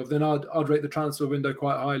to get rid of, then I'd rate the transfer window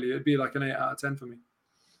quite highly. It'd be like an 8 out of 10 for me.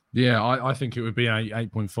 Yeah, I think it would be a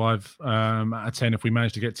 8.5 out of 10 if we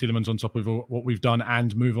manage to get Tielemans on top of what we've done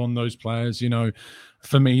and move on those players.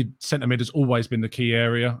 For me, centre mid has always been the key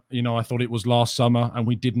area. I thought it was last summer and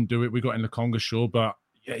we didn't do it. We got in Lokonga, sure, but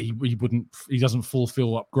yeah, he doesn't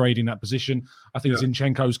fulfill upgrading that position. I think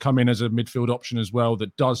Zinchenko's come in as a midfield option as well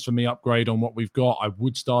that does, for me, upgrade on what we've got. I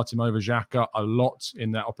would start him over Xhaka a lot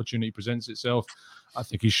in that opportunity presents itself. I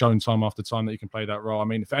think he's shown time after time that he can play that role. I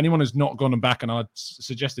mean, if anyone has not gone back, and I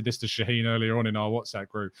suggested this to Shaheen earlier on in our WhatsApp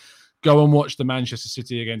group, go and watch the Manchester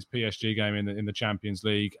City against PSG game in the Champions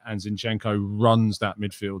League, and Zinchenko runs that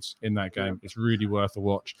midfield in that game. It's really worth a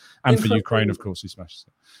watch. And for Ukraine, of course, he smashes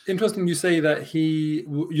it. Interesting you say that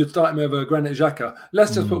you'd start him over Granit Xhaka.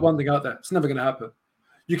 Let's just put one thing out there. It's never going to happen.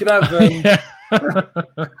 You can have...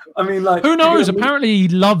 I mean, like... Who knows? Apparently he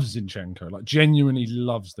loves Zinchenko. Like, genuinely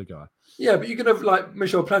loves the guy. Yeah, but you could have like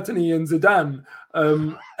Michel Platini and Zidane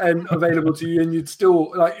and available to you, and you'd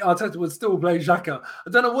still, like, Arteta would still play Xhaka. I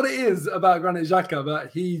don't know what it is about Granit Xhaka,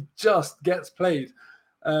 but he just gets played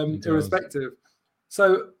irrespective.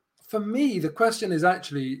 So for me, the question is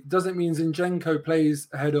actually, does it mean Zinchenko plays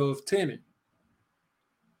ahead of Tierney?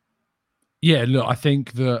 Yeah, look, I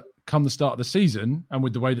think that come the start of the season, and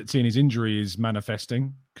with the way that Tierney's injury is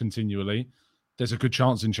manifesting continually, there's a good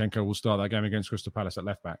chance Zinchenko will start that game against Crystal Palace at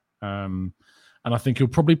left back. And I think he'll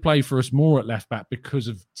probably play for us more at left back because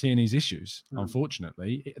of Tierney's issues,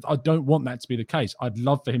 unfortunately. I don't want that to be the case. I'd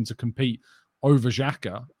love for him to compete over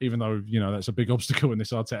Xhaka, even though, that's a big obstacle in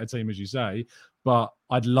this Arteta team, as you say. But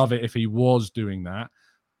I'd love it if he was doing that.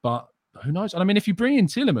 But who knows? And I mean, if you bring in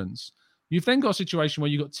Tielemans, you've then got a situation where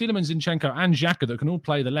you've got Tielemans, Zinchenko and Xhaka that can all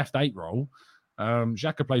play the left 8 role.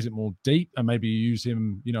 Xhaka plays it more deep, and maybe you use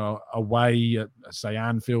him, away at, say,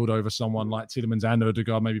 Anfield over someone like Tielemans and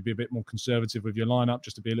Odegaard, maybe be a bit more conservative with your lineup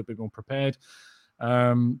just to be a little bit more prepared.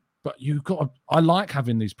 But I like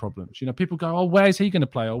having these problems. People go, oh, where's he going to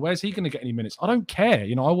play? Or where's he going to get any minutes? I don't care.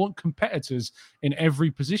 I want competitors in every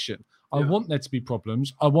position. I want there to be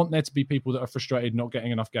problems. I want there to be people that are frustrated not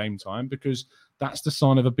getting enough game time, because that's the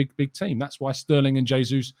sign of a big, big team. That's why Sterling and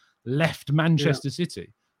Jesus left Manchester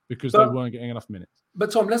City. Because they weren't getting enough minutes.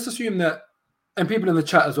 But Tom, let's assume that, and people in the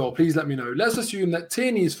chat as well, please let me know. Let's assume that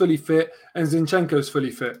Tierney is fully fit and Zinchenko is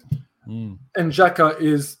fully fit. And Xhaka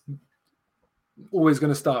is always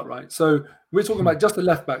going to start, right? So we're talking about just the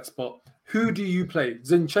left back spot. Who do you play,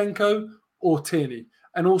 Zinchenko or Tierney?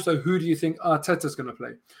 And also, who do you think Arteta's going to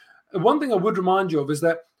play? And one thing I would remind you of is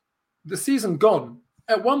that the season gone,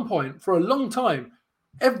 at one point, for a long time,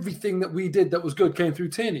 everything that we did that was good came through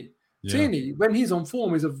Tierney. Yeah. Tierney, when he's on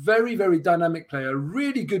form, is a very, very dynamic player,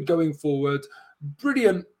 really good going forward,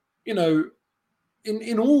 brilliant, in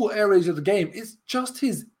all areas of the game. It's just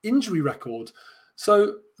his injury record.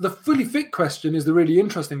 So the fully fit question is the really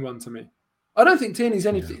interesting one to me. I don't think Tierney's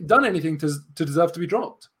done anything to deserve to be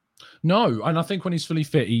dropped. No, and I think when he's fully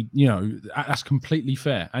fit, that's completely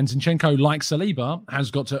fair. And Zinchenko, like Saliba, has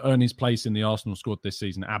got to earn his place in the Arsenal squad this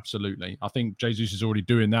season, absolutely. I think Jesus is already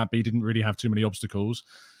doing that, but he didn't really have too many obstacles.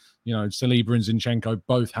 Saliba and Zinchenko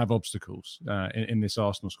both have obstacles in this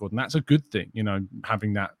Arsenal squad. And that's a good thing,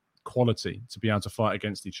 having that quality to be able to fight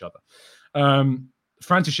against each other.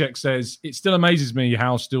 František says, it still amazes me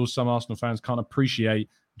how still some Arsenal fans can't appreciate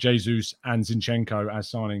Jesus and Zinchenko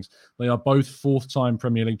as signings. They are both 4th-time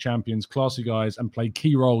Premier League champions, classy guys, and played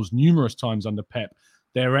key roles numerous times under Pep.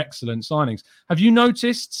 They're excellent signings. Have you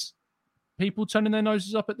noticed people turning their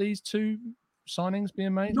noses up at these two signings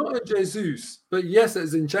being made? Not at Jesus, but yes, at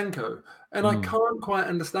Zinchenko. And I can't quite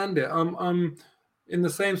understand it. I'm in the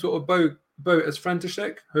same sort of boat as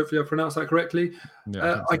František. Hopefully I pronounced that correctly.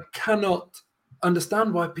 Yeah, I cannot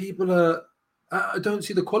understand why people I don't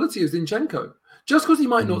see the quality of Zinchenko. Just because he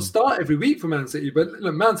might not start every week for Man City, but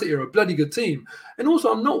look, Man City are a bloody good team. And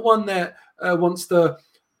also, I'm not one that wants to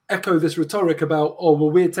echo this rhetoric about,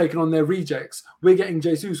 we're taking on their rejects. We're getting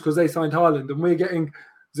Jesus because they signed Haaland, and we're getting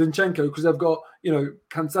Zinchenko because they've got,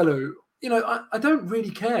 Cancelo. I don't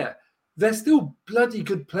really care. They're still bloody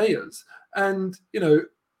good players. And,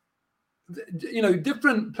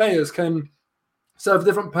 different players can serve a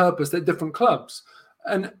different purpose at different clubs.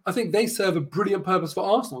 And I think they serve a brilliant purpose for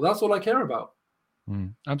Arsenal. That's all I care about.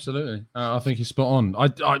 Absolutely. I think he's spot on.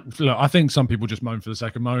 I think some people just moan for the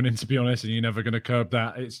sake of moaning, to be honest, and you're never going to curb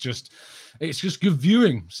that. It's just good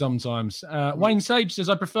viewing sometimes. Wayne Sage says,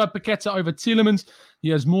 I prefer Paqueta over Tielemans. He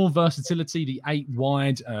has more versatility, the 8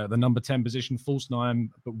 wide, the number 10 position, false 9,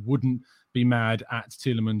 but wouldn't be mad at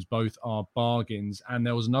Tielemans. Both are bargains. And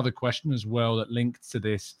there was another question as well that linked to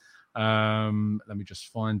this. Let me just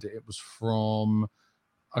find it. It was from...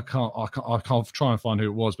 I can't try and find who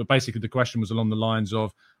it was, but basically the question was along the lines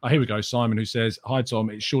of, here we go, Simon, who says, hi, Tom,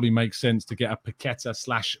 it surely makes sense to get a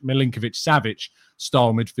Paqueta/Milinkovic-Savic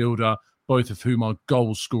style midfielder, both of whom are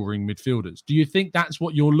goal-scoring midfielders. Do you think that's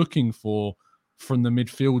what you're looking for from the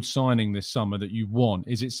midfield signing this summer that you want?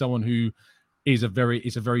 Is it someone who is a very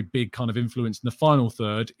big kind of influence in the final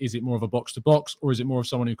third? Is it more of a box-to-box, or is it more of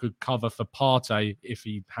someone who could cover for Partey if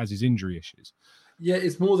he has his injury issues? Yeah,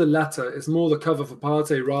 it's more the latter. It's more the cover for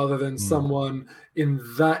Partey rather than someone in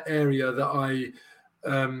that area that I,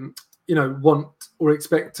 want or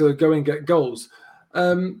expect to go and get goals.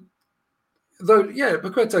 Though, yeah,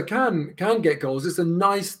 Paqueta can get goals. It's a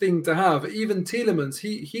nice thing to have. Even Tielemans,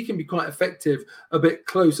 he can be quite effective a bit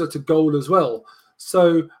closer to goal as well.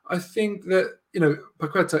 So I think that,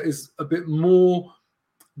 Paqueta is a bit more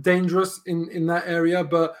dangerous in that area,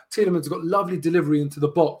 but Tielemans has got lovely delivery into the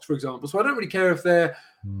box, for example. So I don't really care if they're,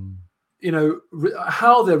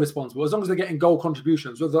 how they're responsible, as long as they're getting goal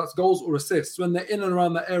contributions, whether that's goals or assists. When they're in and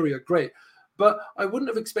around that area, great. But I wouldn't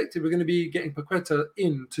have expected we're going to be getting Paqueta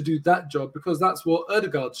in to do that job, because that's what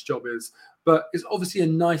Ødegaard's job is. But it's obviously a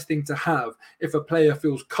nice thing to have if a player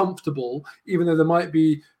feels comfortable, even though they might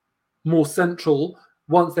be more central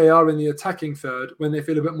once they are in the attacking third, when they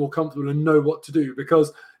feel a bit more comfortable and know what to do.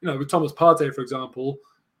 Because, with Thomas Partey, for example,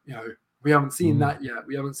 we haven't seen that yet.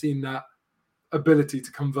 We haven't seen that ability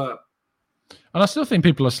to convert. And I still think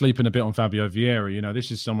people are sleeping a bit on Fabio Vieira.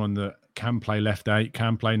 This is someone that can play left 8,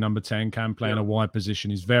 can play number 10, can play in a wide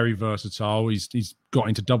position. He's very versatile. He's got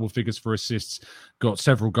into double figures for assists, got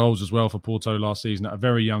several goals as well for Porto last season at a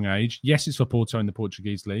very young age. Yes, it's for Porto in the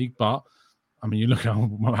Portuguese league, but I mean, you look at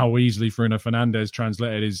how easily Bruno Fernandes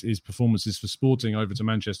translated his performances for Sporting over to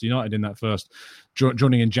Manchester United in that first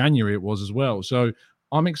joining in January it was as well. So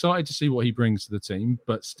I'm excited to see what he brings to the team,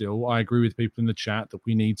 but still, I agree with people in the chat that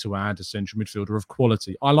we need to add a central midfielder of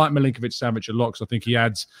quality. I like Milinkovic-Savic a lot because I think he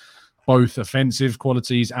adds both offensive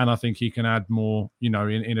qualities and I think he can add more, in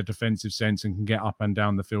a defensive sense, and can get up and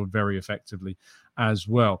down the field very effectively as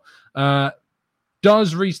well.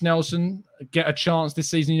 Does Reiss Nelson get a chance this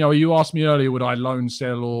season? You asked me earlier, would I loan,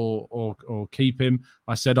 sell, or keep him?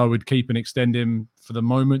 I said I would keep and extend him for the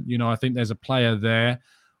moment. I think there's a player there.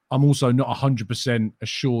 I'm also not 100%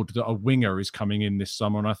 assured that a winger is coming in this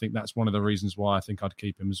summer, and I think that's one of the reasons why I think I'd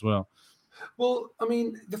keep him as well. Well, I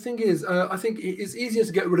mean, the thing is, I think it's easier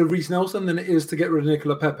to get rid of Reiss Nelson than it is to get rid of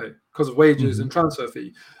Nicola Pepe because of wages and transfer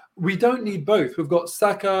fee. We don't need both. We've got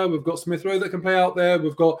Saka, we've got Smith Rowe that can play out there.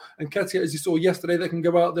 We've got Nketiah, as you saw yesterday, that can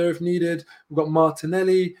go out there if needed. We've got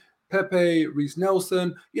Martinelli, Pepe, Reiss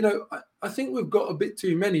Nelson. I think we've got a bit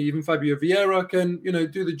too many. Even Fabio Vieira can,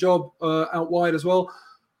 do the job out wide as well.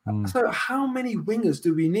 So how many wingers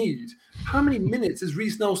do we need? How many minutes is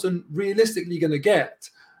Reiss Nelson realistically going to get?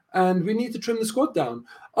 And we need to trim the squad down.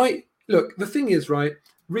 Look, the thing is, right,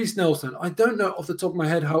 Reiss Nelson, I don't know off the top of my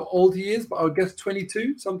head how old he is, but I would guess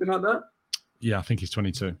 22, something like that. Yeah, I think he's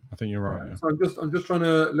 22. I think you're right. Yeah. So I'm just trying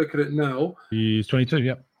to look at it now. He's 22,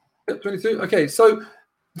 yeah. 22. Okay, so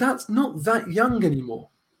that's not that young anymore.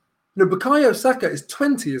 Bukayo Saka is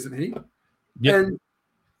 20, isn't he? Yeah. And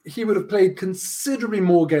he would have played considerably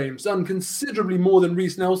more games, done considerably more than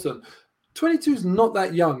Reiss Nelson. 22 is not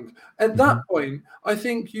that young. At that point, I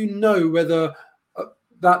think whether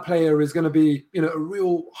that player is going to be, a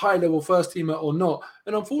real high-level first-teamer or not.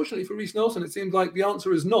 And unfortunately for Reiss Nelson, it seems like the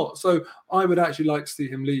answer is not. So I would actually like to see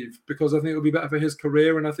him leave because I think it would be better for his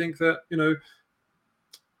career. And I think that,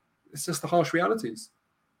 it's just the harsh realities.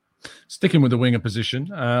 Sticking with the winger position,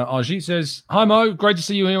 Arjit says, hi Mo, great to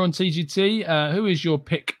see you here on TGT. Who is your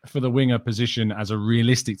pick for the winger position as a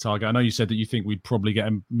realistic target? I know you said that you think we'd probably get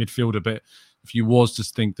a midfielder, but if you was to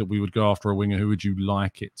think that we would go after a winger, who would you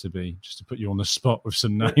like it to be? Just to put you on the spot with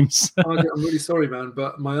some names. I'm really sorry, man,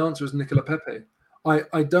 but my answer is Nicola Pepe.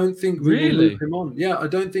 I don't think we will move him on. Yeah, I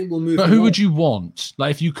don't think we'll move him on. But who would you want?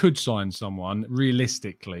 Like, if you could sign someone,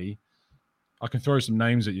 realistically, I can throw some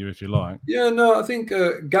names at you if you like. Yeah, no, I think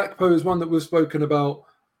Gakpo is one that we've spoken about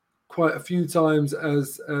quite a few times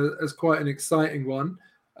as quite an exciting one.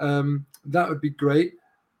 That would be great.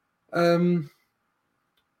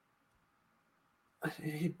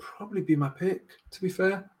 He'd probably be my pick, to be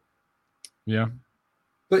fair. Yeah.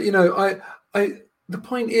 But, the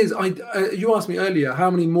point is, you asked me earlier how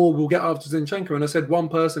many more we'll get after Zinchenko, and I said one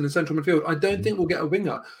person in central midfield. I don't think we'll get a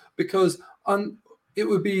winger because it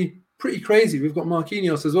would be pretty crazy. We've got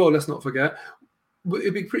Marquinhos as well, let's not forget.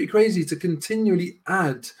 It'd be pretty crazy to continually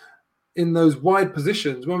add in those wide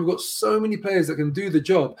positions when we've got so many players that can do the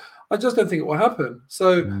job. I just don't think it will happen.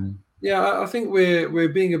 So, I think we're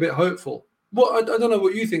being a bit hopeful. I don't know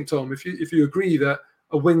what you think, Tom, if you agree that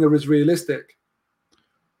a winger is realistic.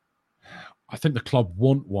 I think the club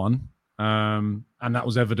want one, and that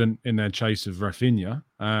was evident in their chase of Rafinha.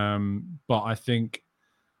 But I think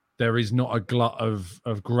there is not a glut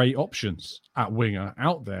of great options at winger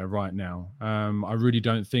out there right now. I really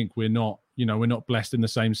don't think we're not blessed in the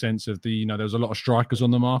same sense of there's a lot of strikers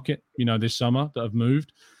on the market, this summer that have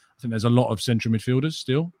moved. I think there's a lot of central midfielders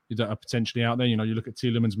still that are potentially out there. You look at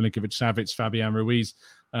Tielemans, Milinkovic-Savic, Fabian Ruiz,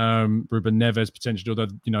 Ruben Neves potentially,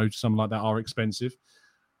 although, some like that are expensive.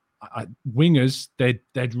 Wingers, there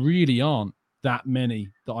really aren't that many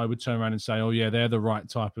that I would turn around and say, oh yeah, they're the right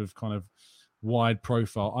type of kind of wide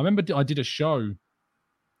profile. I remember I did a show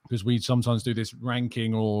because we sometimes do this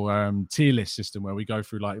ranking or tier list system where we go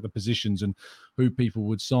through like the positions and who people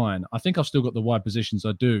would sign. I think I've still got the wide positions.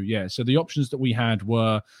 I do, yeah. So the options that we had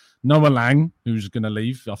were Noah Lang, who's going to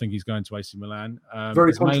leave. I think he's going to AC Milan.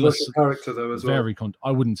 Very controversial character though as well.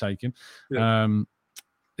 I wouldn't take him. Yeah.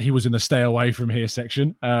 He was in the stay away from here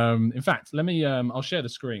section. In fact, let me, I'll share the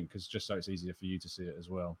screen because just so it's easier for you to see it as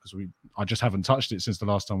well. Because I just haven't touched it since the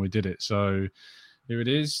last time we did it. So here it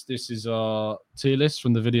is. This is our tier list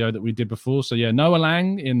from the video that we did before. So yeah, Noah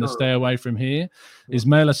Lang in the stay away from here.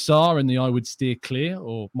 Ismail Assar in the I would steer clear,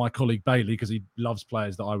 or my colleague Bailey, because he loves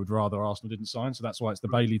players that I would rather Arsenal didn't sign. So that's why it's the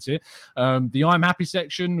Bailey tier. The I'm happy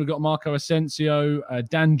section, we've got Marco Asensio,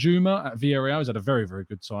 Dan Juma at Villarreal. He's had a very, very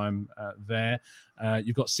good time there.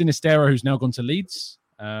 You've got Sinistero, who's now gone to Leeds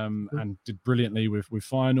and did brilliantly with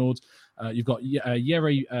Feyenoord. You've got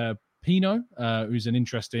Yeri Pino, who's an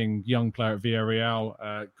interesting young player at Villarreal,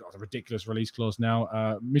 got a ridiculous release clause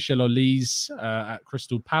now. Michel Olise at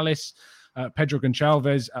Crystal Palace. Pedro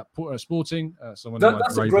Gonçalves at Sporting. That's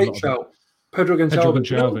a great shout. Pedro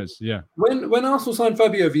Gonçalves. Yeah. When Arsenal signed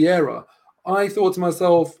Fabio Vieira, I thought to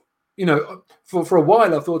myself, for a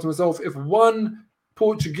while, I thought to myself, if one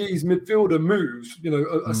Portuguese midfielder moves,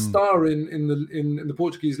 a star in the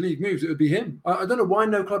Portuguese league moves, it would be him. I don't know why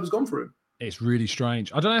no club has gone for him. It's really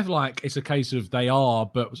strange. I don't know if it's a case of they are,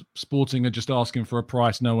 but Sporting are just asking for a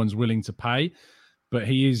price no one's willing to pay. But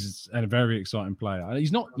he is a very exciting player.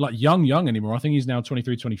 He's not like young anymore. I think he's now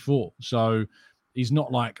 23, 24. So he's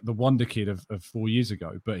not like the wonder kid of 4 years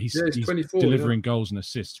ago, but he's 24, delivering goals and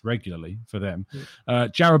assists regularly for them. Yeah.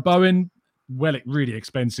 Jarrod Bowen, really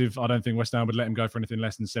expensive. I don't think West Ham would let him go for anything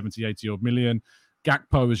less than 70, 80 odd million.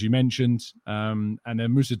 Gakpo, as you mentioned, and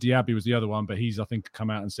then Moussa Diaby was the other one, but he's, I think,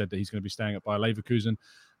 come out and said that he's going to be staying at Bayer Leverkusen.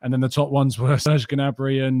 And then the top ones were Serge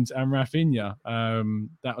Gnabry and Rafinha.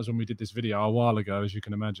 That was when we did this video a while ago, as you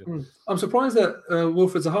can imagine. I'm surprised that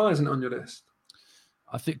Wilfried Zaha isn't on your list.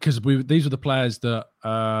 I think because these were the players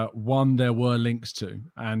that, one, there were links to,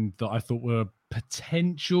 and that I thought were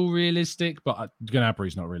potential realistic, but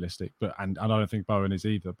Gnabry's not realistic, and I don't think Bowen is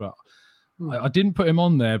either. But I didn't put him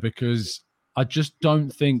on there because I just don't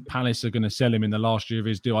think Palace are going to sell him in the last year of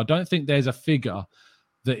his deal. I don't think there's a figure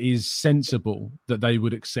that is sensible that they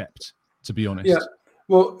would accept, to be honest. Yeah.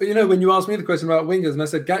 Well, when you asked me the question about wingers and I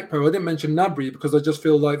said Gakpo, I didn't mention Gnabry because I just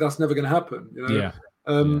feel like that's never going to happen. Yeah.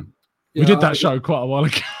 We did that show quite a while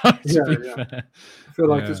ago, to be fair. I feel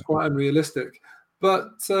like it's quite unrealistic. But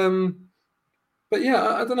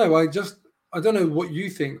yeah, I don't know. I don't know what you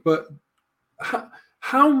think, but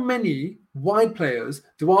how many wide players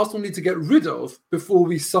do Arsenal need to get rid of before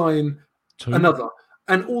we sign another?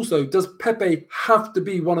 And also, does Pepe have to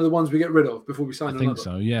be one of the ones we get rid of before we sign another? I think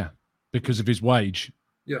so, yeah, because of his wage.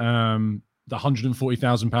 Yeah. The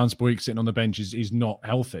 £140,000 per week sitting on the bench is not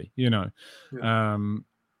healthy, Yeah.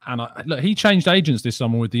 And look, he changed agents this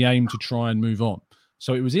summer with the aim to try and move on.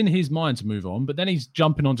 So it was in his mind to move on, but then he's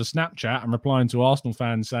jumping onto Snapchat and replying to Arsenal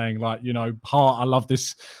fans saying heart, I love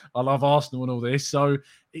this. I love Arsenal and all this. So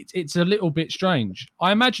it's a little bit strange.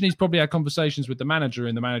 I imagine he's probably had conversations with the manager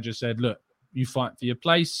and the manager said, look, you fight for your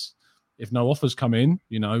place. If no offers come in,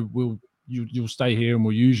 you'll stay here and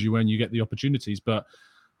we'll use you when you get the opportunities. But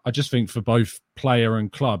I just think for both player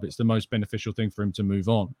and club, it's the most beneficial thing for him to move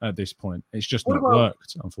on at this point. It's just not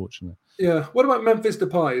worked, unfortunately. Yeah. What about Memphis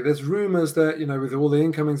Depay? There's rumours that, with all the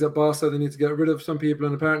incomings at Barca, they need to get rid of some people,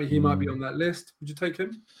 and apparently he might be on that list. Would you take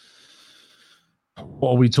him?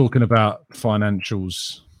 What are we talking about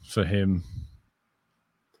financials for him?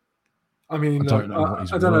 I mean, I don't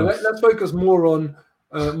know. Let's focus more on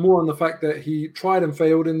more on the fact that he tried and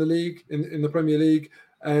failed in the league, in the Premier League,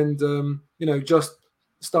 and just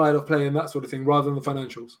style of play and that sort of thing, rather than the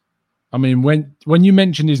financials. I mean, when you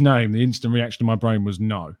mentioned his name, the instant reaction to my brain was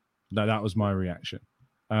no. That was my reaction.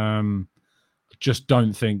 I just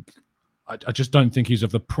don't think he's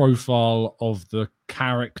of the profile of the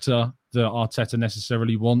character that Arteta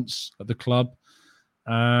necessarily wants at the club.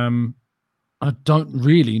 I don't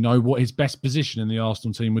really know what his best position in the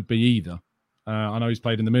Arsenal team would be either. I know he's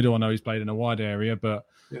played in the middle. I know he's played in a wide area, but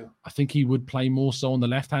I think he would play more so on the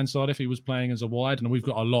left-hand side if he was playing as a wide. And we've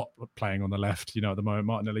got a lot playing on the left, at the moment.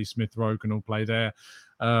 Martinelli, Smith Rowe can all play there.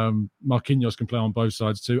 Marquinhos can play on both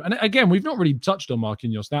sides too. And again, we've not really touched on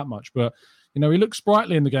Marquinhos that much, but, he looked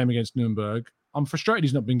sprightly in the game against Nuremberg. I'm frustrated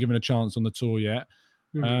he's not been given a chance on the tour yet.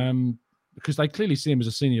 Because they clearly see him as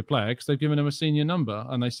a senior player because they've given him a senior number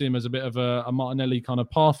and they see him as a bit of a Martinelli kind of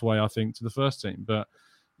pathway, I think, to the first team. But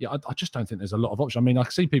yeah, I just don't think there's a lot of options. I mean, I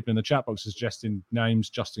see people in the chat box suggesting names,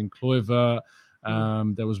 Justin Kluivert.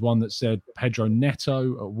 There was one that said Pedro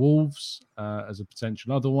Neto at Wolves as a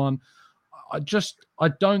potential other one. I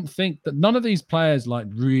don't think that none of these players like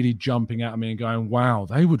really jumping at me and going, wow,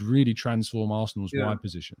 they would really transform Arsenal's wide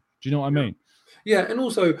position. Do you know what I mean? Yeah, and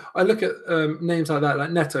also I look at names like that, like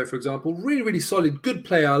Neto, for example, really, really solid, good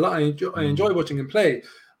player. I enjoy watching him play.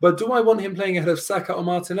 But do I want him playing ahead of Saka or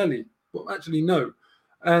Martinelli? Well, actually, no.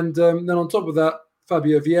 And then on top of that,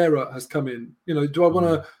 Fabio Vieira has come in. Do I want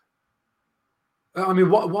to... I mean,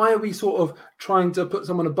 why are we sort of trying to put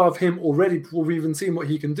someone above him already before we've even seen what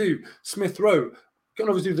he can do? Smith Rowe can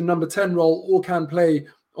obviously do the number 10 role or can play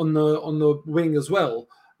on the wing as well.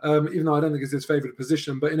 Even though I don't think it's his favourite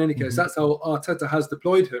position. But in any case, that's how Arteta has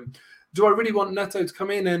deployed him. Do I really want Neto to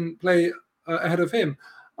come in and play ahead of him?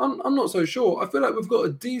 I'm not so sure. I feel like we've got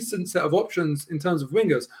a decent set of options in terms of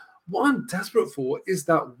wingers. What I'm desperate for is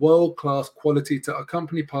that world-class quality to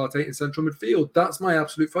accompany Partey in central midfield. That's my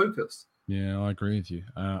absolute focus. Yeah, I agree with you.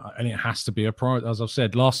 And it has to be a priority. As I've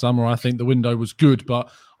said, last summer, I think the window was good, but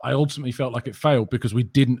I ultimately felt like it failed because we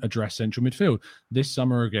didn't address central midfield. This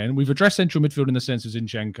summer, again, we've addressed central midfield in the sense of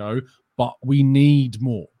Zinchenko, but we need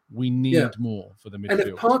more. We need more for the midfield. And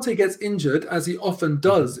if Partey gets injured, as he often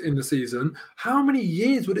does in the season, how many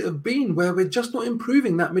years would it have been where we're just not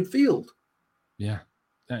improving that midfield? Yeah.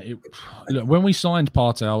 Look, when we signed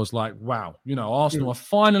Partey, I was like, wow, Arsenal are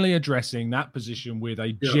finally addressing that position with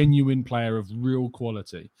a genuine player of real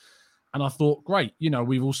quality. And I thought, great,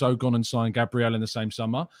 we've also gone and signed Gabriel in the same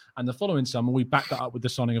summer. And the following summer, we backed that up with the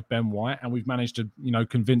signing of Ben White. And we've managed to,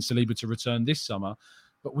 convince Saliba to return this summer.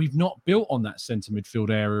 But we've not built on that centre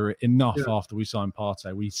midfield area enough after we signed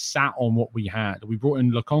Partey. We sat on what we had. We brought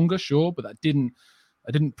in Lokonga, sure, but that didn't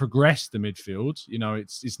progress the midfield.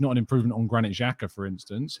 It's not an improvement on Granit Xhaka, for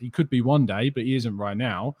instance. He could be one day, but he isn't right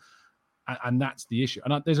now. And that's the issue.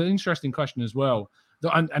 And there's an interesting question as well.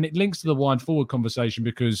 And it links to the wide forward conversation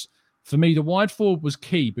because for me, the wide forward was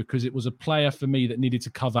key because it was a player for me that needed to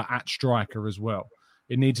cover at striker as well.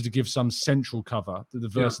 It needed to give some central cover, the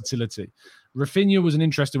versatility. Rafinha was an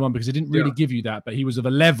interesting one because it didn't really give you that, but he was of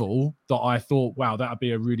a level that I thought, wow, that would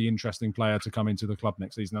be a really interesting player to come into the club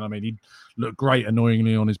next season. And I mean, he looked great,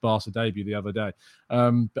 annoyingly, on his Barca debut the other day.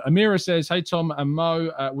 But Amira says, hey, Tom and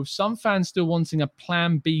Mo, with some fans still wanting a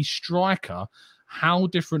plan B striker, how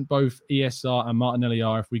different both ESR and Martinelli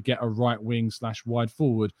are if we get a right wing / wide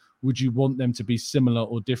forward? Would you want them to be similar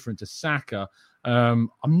or different to Saka? I'm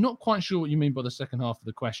not quite sure what you mean by the second half of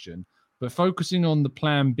the question, but focusing on the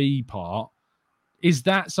plan B part, is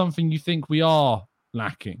that something you think we are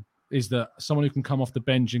lacking? Is that someone who can come off the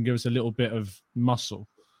bench and give us a little bit of muscle?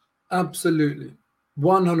 Absolutely.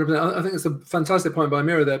 100%. I think it's a fantastic point by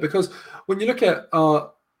Amira there, because when you look at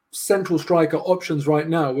our central striker options right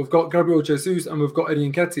now, we've got Gabriel Jesus and we've got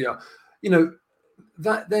Eddie Nketiah,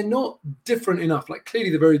 that they're not different enough. Like, clearly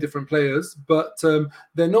they're very different players, but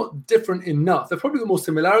they're not different enough. They've probably got more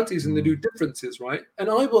similarities than they do differences, right? And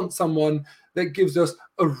I want someone that gives us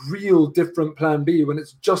a real different plan B when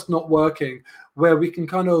it's just not working, where we can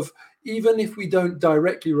kind of, even if we don't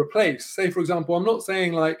directly replace, say, for example, I'm not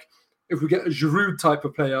saying like if we get a Giroud type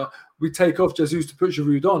of player, we take off Jesus to put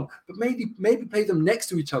Giroud on, but maybe play them next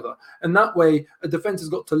to each other. And that way, a defense has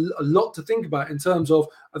got a lot to think about in terms of,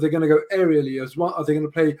 are they going to go aerially as well? Are they going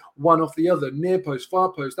to play one off the other, near post,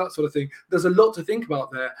 far post, that sort of thing? There's a lot to think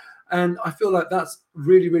about there. And I feel like that's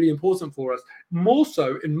really, really important for us. More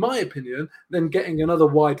so, in my opinion, than getting another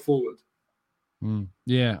wide forward.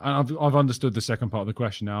 Yeah, I've understood the second part of the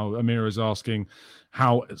question now. Amira is asking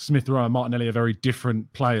how Smith Rowe and Martinelli are very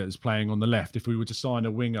different players playing on the left. If we were to sign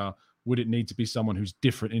a winger would it need to be someone who's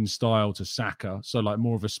different in style to Saka? So like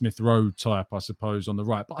more of a Smith Rowe type, I suppose, on the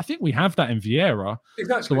right. But I think we have that in Vieira.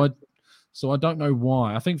 Exactly. So I don't know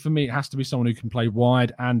why. I think for me, it has to be someone who can play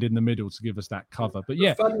wide and in the middle to give us that cover. But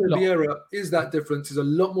yeah, Fabio Vieira is that difference. He's a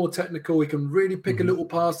lot more technical. He can really pick a little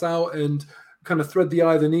pass out and kind of thread the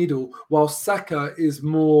eye of the needle, while Saka is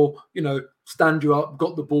more, stand you up,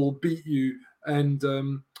 got the ball, beat you, and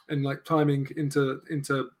like timing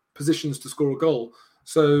into positions to score a goal.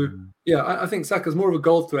 So yeah, I think Saka's more of a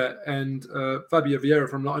goal threat, and Fabio Vieira,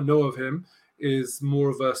 from what I know of him, is more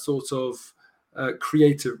of a sort of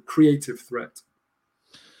creative threat.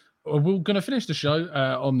 We're going to finish the show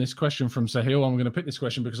on this question from Sahil. I'm going to pick this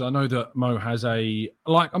question because I know that Mo has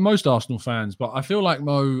like most Arsenal fans, but I feel like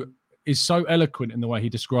Mo is so eloquent in the way he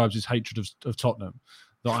describes his hatred of Tottenham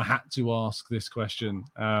that I had to ask this question.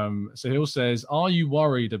 Sahil says, are you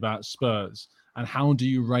worried about Spurs, and how do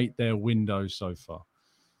you rate their window so far?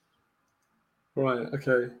 Right,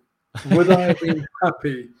 okay. Would I have been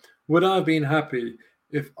happy? Would I have been happy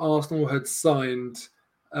if Arsenal had signed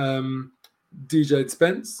DJ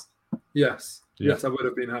Spence? Yes. Yeah. Yes, I would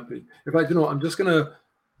have been happy. In fact, you know what? I'm just gonna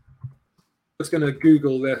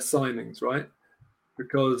Google their signings, right?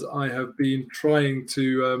 Because I have been trying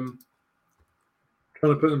to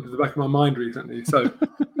put them to the back of my mind recently. So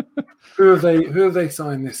who have they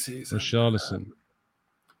signed this season? Richarlison.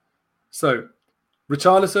 So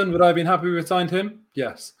Richarlison, would I have been happy if we signed him?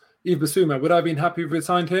 Yes. Yves Bissouma, would I have been happy if we had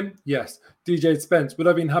signed him? Yes. DJ Spence, would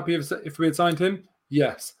I have been happy if we had signed him?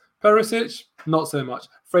 Yes. Perisic, not so much.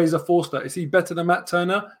 Fraser Forster, is he better than Matt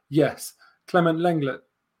Turner? Yes. Clement Lenglet,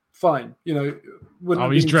 fine.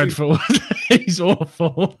 He's dreadful. He's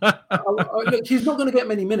awful. Look, he's not going to get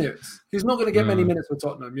many minutes. He's not going to get many minutes for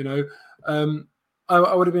Tottenham.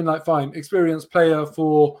 I would have been like, fine, experienced player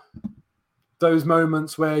for those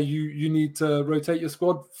moments where you need to rotate your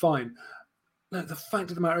squad. Fine. No, the fact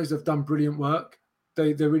of the matter is they've done brilliant work.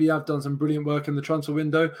 They really have done some brilliant work in the transfer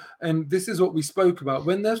window. And this is what we spoke about.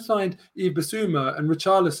 When they've signed Yves Bissouma and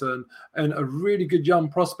Richarlison and a really good young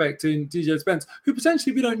prospect in DJ Spence, who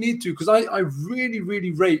potentially we don't need to, because I really,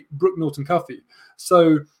 really rate Brooke Norton-Cuffy.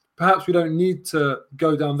 So perhaps we don't need to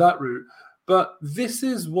go down that route. But this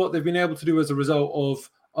is what they've been able to do as a result of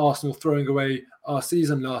Arsenal throwing away our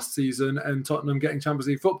season last season and Tottenham getting Champions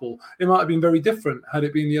League football. It might have been very different had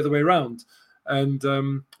it been the other way around. And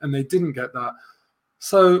they didn't get that.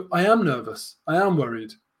 So I am nervous. I am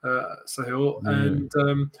worried, Sahil.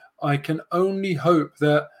 And I can only hope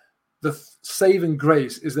that the saving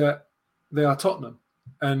grace is that they are Tottenham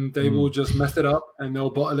and they will just mess it up and they'll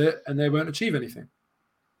bottle it and they won't achieve anything.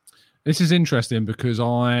 This is interesting because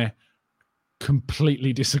I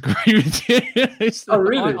completely disagree with you. Oh,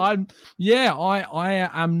 really?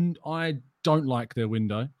 I don't like their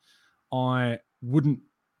window. I wouldn't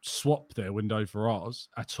swap their window for ours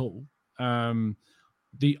at all.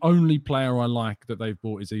 The only player I like that they've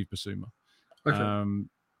bought is Yves Bissouma. Okay.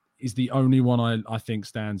 Is the only one I think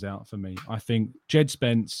stands out for me. I think Jed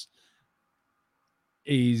Spence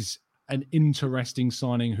is an interesting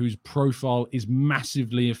signing whose profile is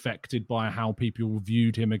massively affected by how people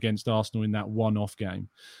viewed him against Arsenal in that one-off game.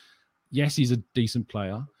 Yes, he's a decent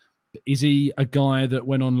player. But is he a guy that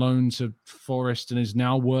went on loan to Forest and is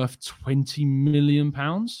now worth £20 million?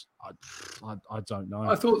 I don't know.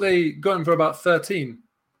 I thought they got him for about 13.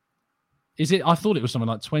 Is it? I thought it was something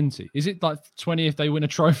like 20. Is it like 20 if they win a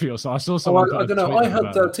trophy or so? I saw something. I don't know. I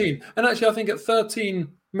had 13, and actually, I think at 13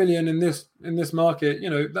 million in this market,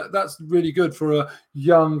 that's really good for a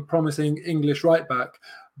young, promising English right back.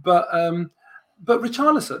 But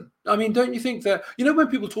Richarlison, I mean, don't you think that when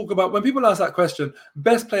people ask that question,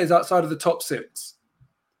 best players outside of the top six,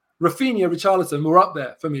 Rafinha, Richarlison were up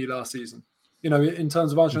there for me last season. In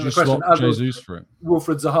terms of answering the question, swap Jesus for it.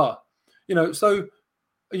 Wilfred Zaha. So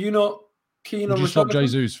are you not keen on Richarlison? Swap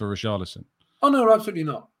Jesus for Richarlison? Oh no, absolutely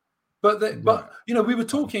not. But we were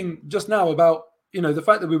talking just now about the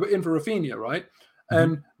fact that we were in for Rafinha, right?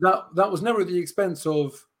 And that was never at the expense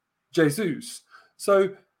of Jesus. So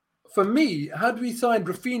for me, had we signed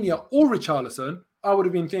Rafinha or Richarlison, I would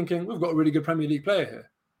have been thinking we've got a really good Premier League player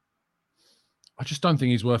here. I just don't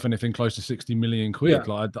think he's worth anything close to 60 million quid.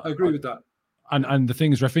 Yeah, I agree with that. And the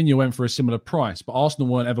thing is, Rafinha went for a similar price, but Arsenal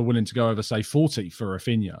weren't ever willing to go over, say, 40 for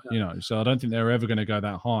Rafinha, so I don't think they're ever going to go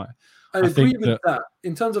that high. I agree with that.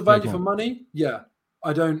 In terms of value for money,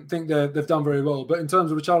 I don't think they've done very well. But in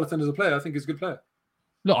terms of Richarlison as a player, I think he's a good player.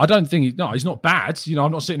 No, I don't think he's not bad.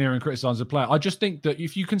 I'm not sitting here and criticising the player. I just think that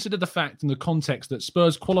if you consider the fact and the context that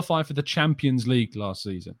Spurs qualified for the Champions League last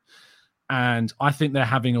season, and I think they're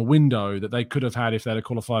having a window that they could have had if they'd have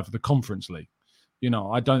qualified for the Conference League.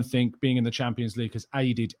 I don't think being in the Champions League has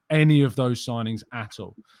aided any of those signings at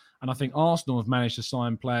all. And I think Arsenal have managed to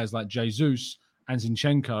sign players like Jesus and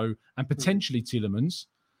Zinchenko and potentially Tielemans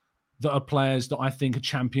that are players that I think a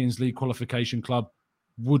Champions League qualification club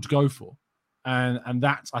would go for. And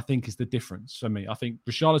that, I think, is the difference for me. I think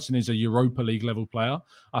Richarlison is a Europa League level player.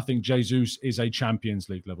 I think Jesus is a Champions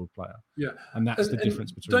League level player. Yeah. And that's the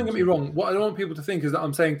difference between Don't get me wrong. What I don't want people to think is that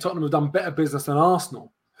I'm saying Tottenham have done better business than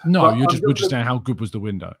Arsenal. No, we're just saying how good was the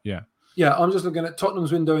window. Yeah. Yeah, I'm just looking at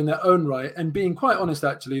Tottenham's window in their own right and being quite honest,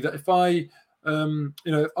 actually, that if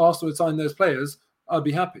if Arsenal had signed those players, I'd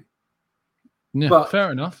be happy. Yeah, but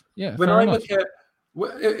fair enough. Yeah, when I look at,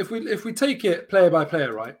 if we take it player by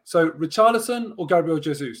player, right? So Richarlison or Gabriel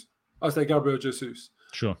Jesus? I say Gabriel Jesus.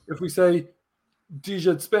 Sure. If we say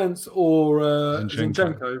Djed Spence or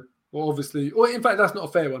Zinchenko, or obviously, or in fact, that's not a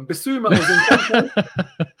fair one. Bissouma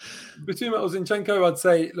or Zinchenko, I'd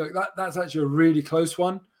say, look, that's actually a really close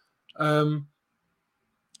one.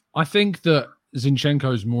 I think that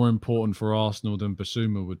Zinchenko is more important for Arsenal than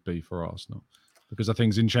Bissouma would be for Arsenal, because I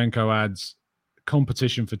think Zinchenko adds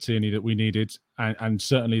competition for Tierney that we needed, and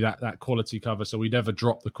certainly that quality cover, so we never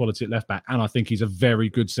drop the quality at left back. And I think he's a very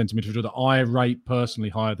good centre midfielder that I rate personally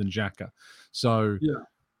higher than Xhaka. So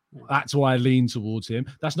that's why I lean towards him.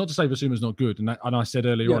 That's not to say Bissouma's not good, and I said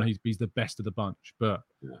earlier on he's the best of the bunch. But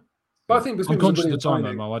I think Bissouma's I'm conscious of the time,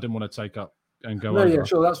 though, Mo. I didn't want to take up and go over. Yeah,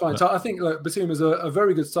 sure, that's fine. So I think Bissouma's a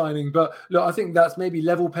very good signing, but look, I think that's maybe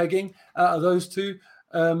level pegging out of those two.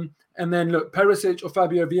 And then look, Perisic or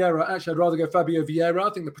Fabio Vieira. Actually, I'd rather go Fabio Vieira.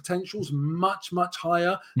 I think the potential's much, much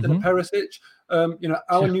higher than a Perisic.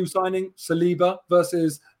 Our new signing, Saliba,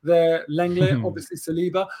 versus their Lenglet, obviously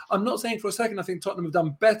Saliba. I'm not saying for a second I think Tottenham have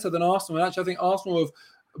done better than Arsenal. Actually, I think Arsenal have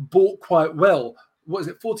bought quite well. What is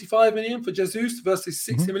it, 45 million for Jesus versus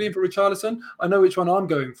 60 million for Richarlison? I know which one I'm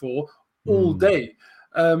going for all day.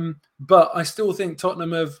 But I still think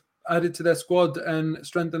Tottenham have added to their squad and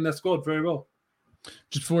strengthened their squad very well.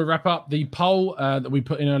 Just before we wrap up, the poll that we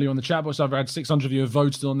put in earlier on the chat box, I've had 600 of you have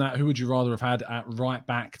voted on that. Who would you rather have had at right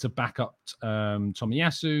back to back up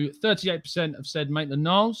Tomiyasu? 38% have said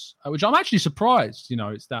Maitland-Niles, which I'm actually surprised,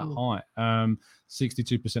 it's that high.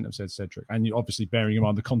 62% have said Cedric. And you obviously, bearing in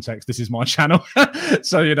mind the context, this is my channel.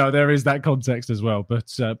 So, there is that context as well. But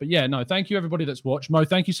yeah, no, thank you everybody that's watched. Mo,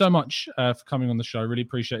 thank you so much for coming on the show. Really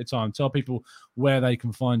appreciate your time. Tell people where they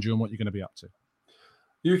can find you and what you're going to be up to.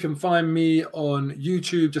 You can find me on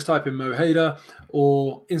YouTube, just type in Mo Hader,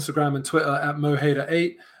 or Instagram and Twitter at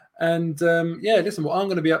MoHader8. And listen, what I'm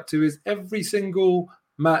going to be up to is every single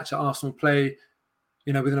match that Arsenal play,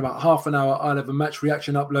 within about half an hour, I'll have a match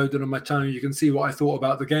reaction uploaded on my channel. You can see what I thought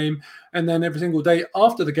about the game. And then every single day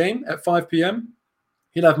after the game at 5 p.m.,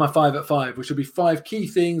 you'll have my 5 at 5, which will be 5 key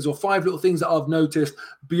things or 5 little things that I've noticed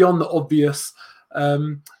beyond the obvious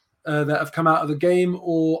that have come out of the game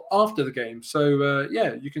or after the game. So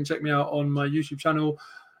you can check me out on my YouTube channel,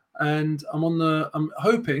 and I'm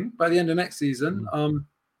hoping by the end of next season,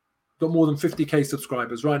 got more than 50k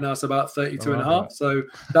subscribers. Right now it's about 32 and a half. So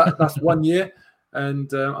that's 1 year,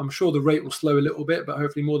 and I'm sure the rate will slow a little bit, but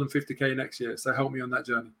hopefully more than 50k next year. So help me on that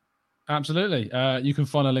journey. Absolutely. You can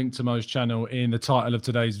find a link to Mo's channel in the title of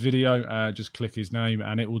today's video. Just click his name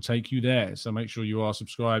and it will take you there. So make sure you are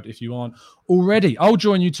subscribed if you aren't already. I'll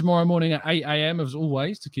join you tomorrow morning at 8 a.m. as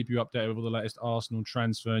always to keep you updated with all the latest Arsenal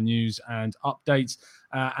transfer news and updates.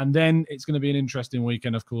 And then it's going to be an interesting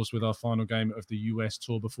weekend, of course, with our final game of the US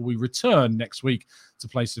tour before we return next week to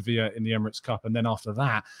play Sevilla in the Emirates Cup. And then after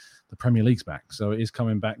that, the Premier League's back. So it is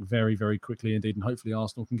coming back very, very quickly indeed. And hopefully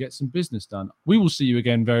Arsenal can get some business done. We will see you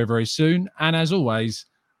again very, very soon. And as always,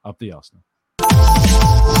 up the Arsenal.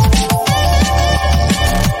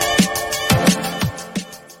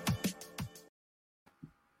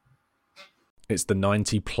 It's the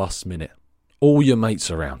 90-plus minute. All your mates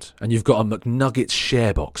around, and you've got a McNuggets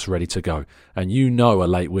share box ready to go, and you know a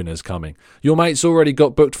late winner's coming. Your mate's already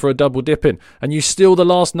got booked for a double dipping, and you steal the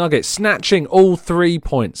last nugget, snatching all 3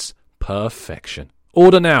 points. Perfection.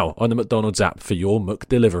 Order now on the McDonald's app for your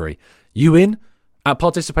McDelivery. You in? At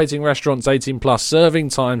participating restaurants, 18 plus, serving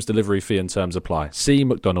times, delivery fee and terms apply. See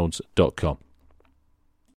mcdonalds.com.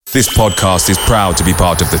 This podcast is proud to be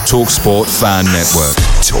part of the TalkSport Fan Network.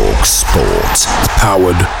 TalkSport.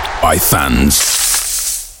 Powered by fans.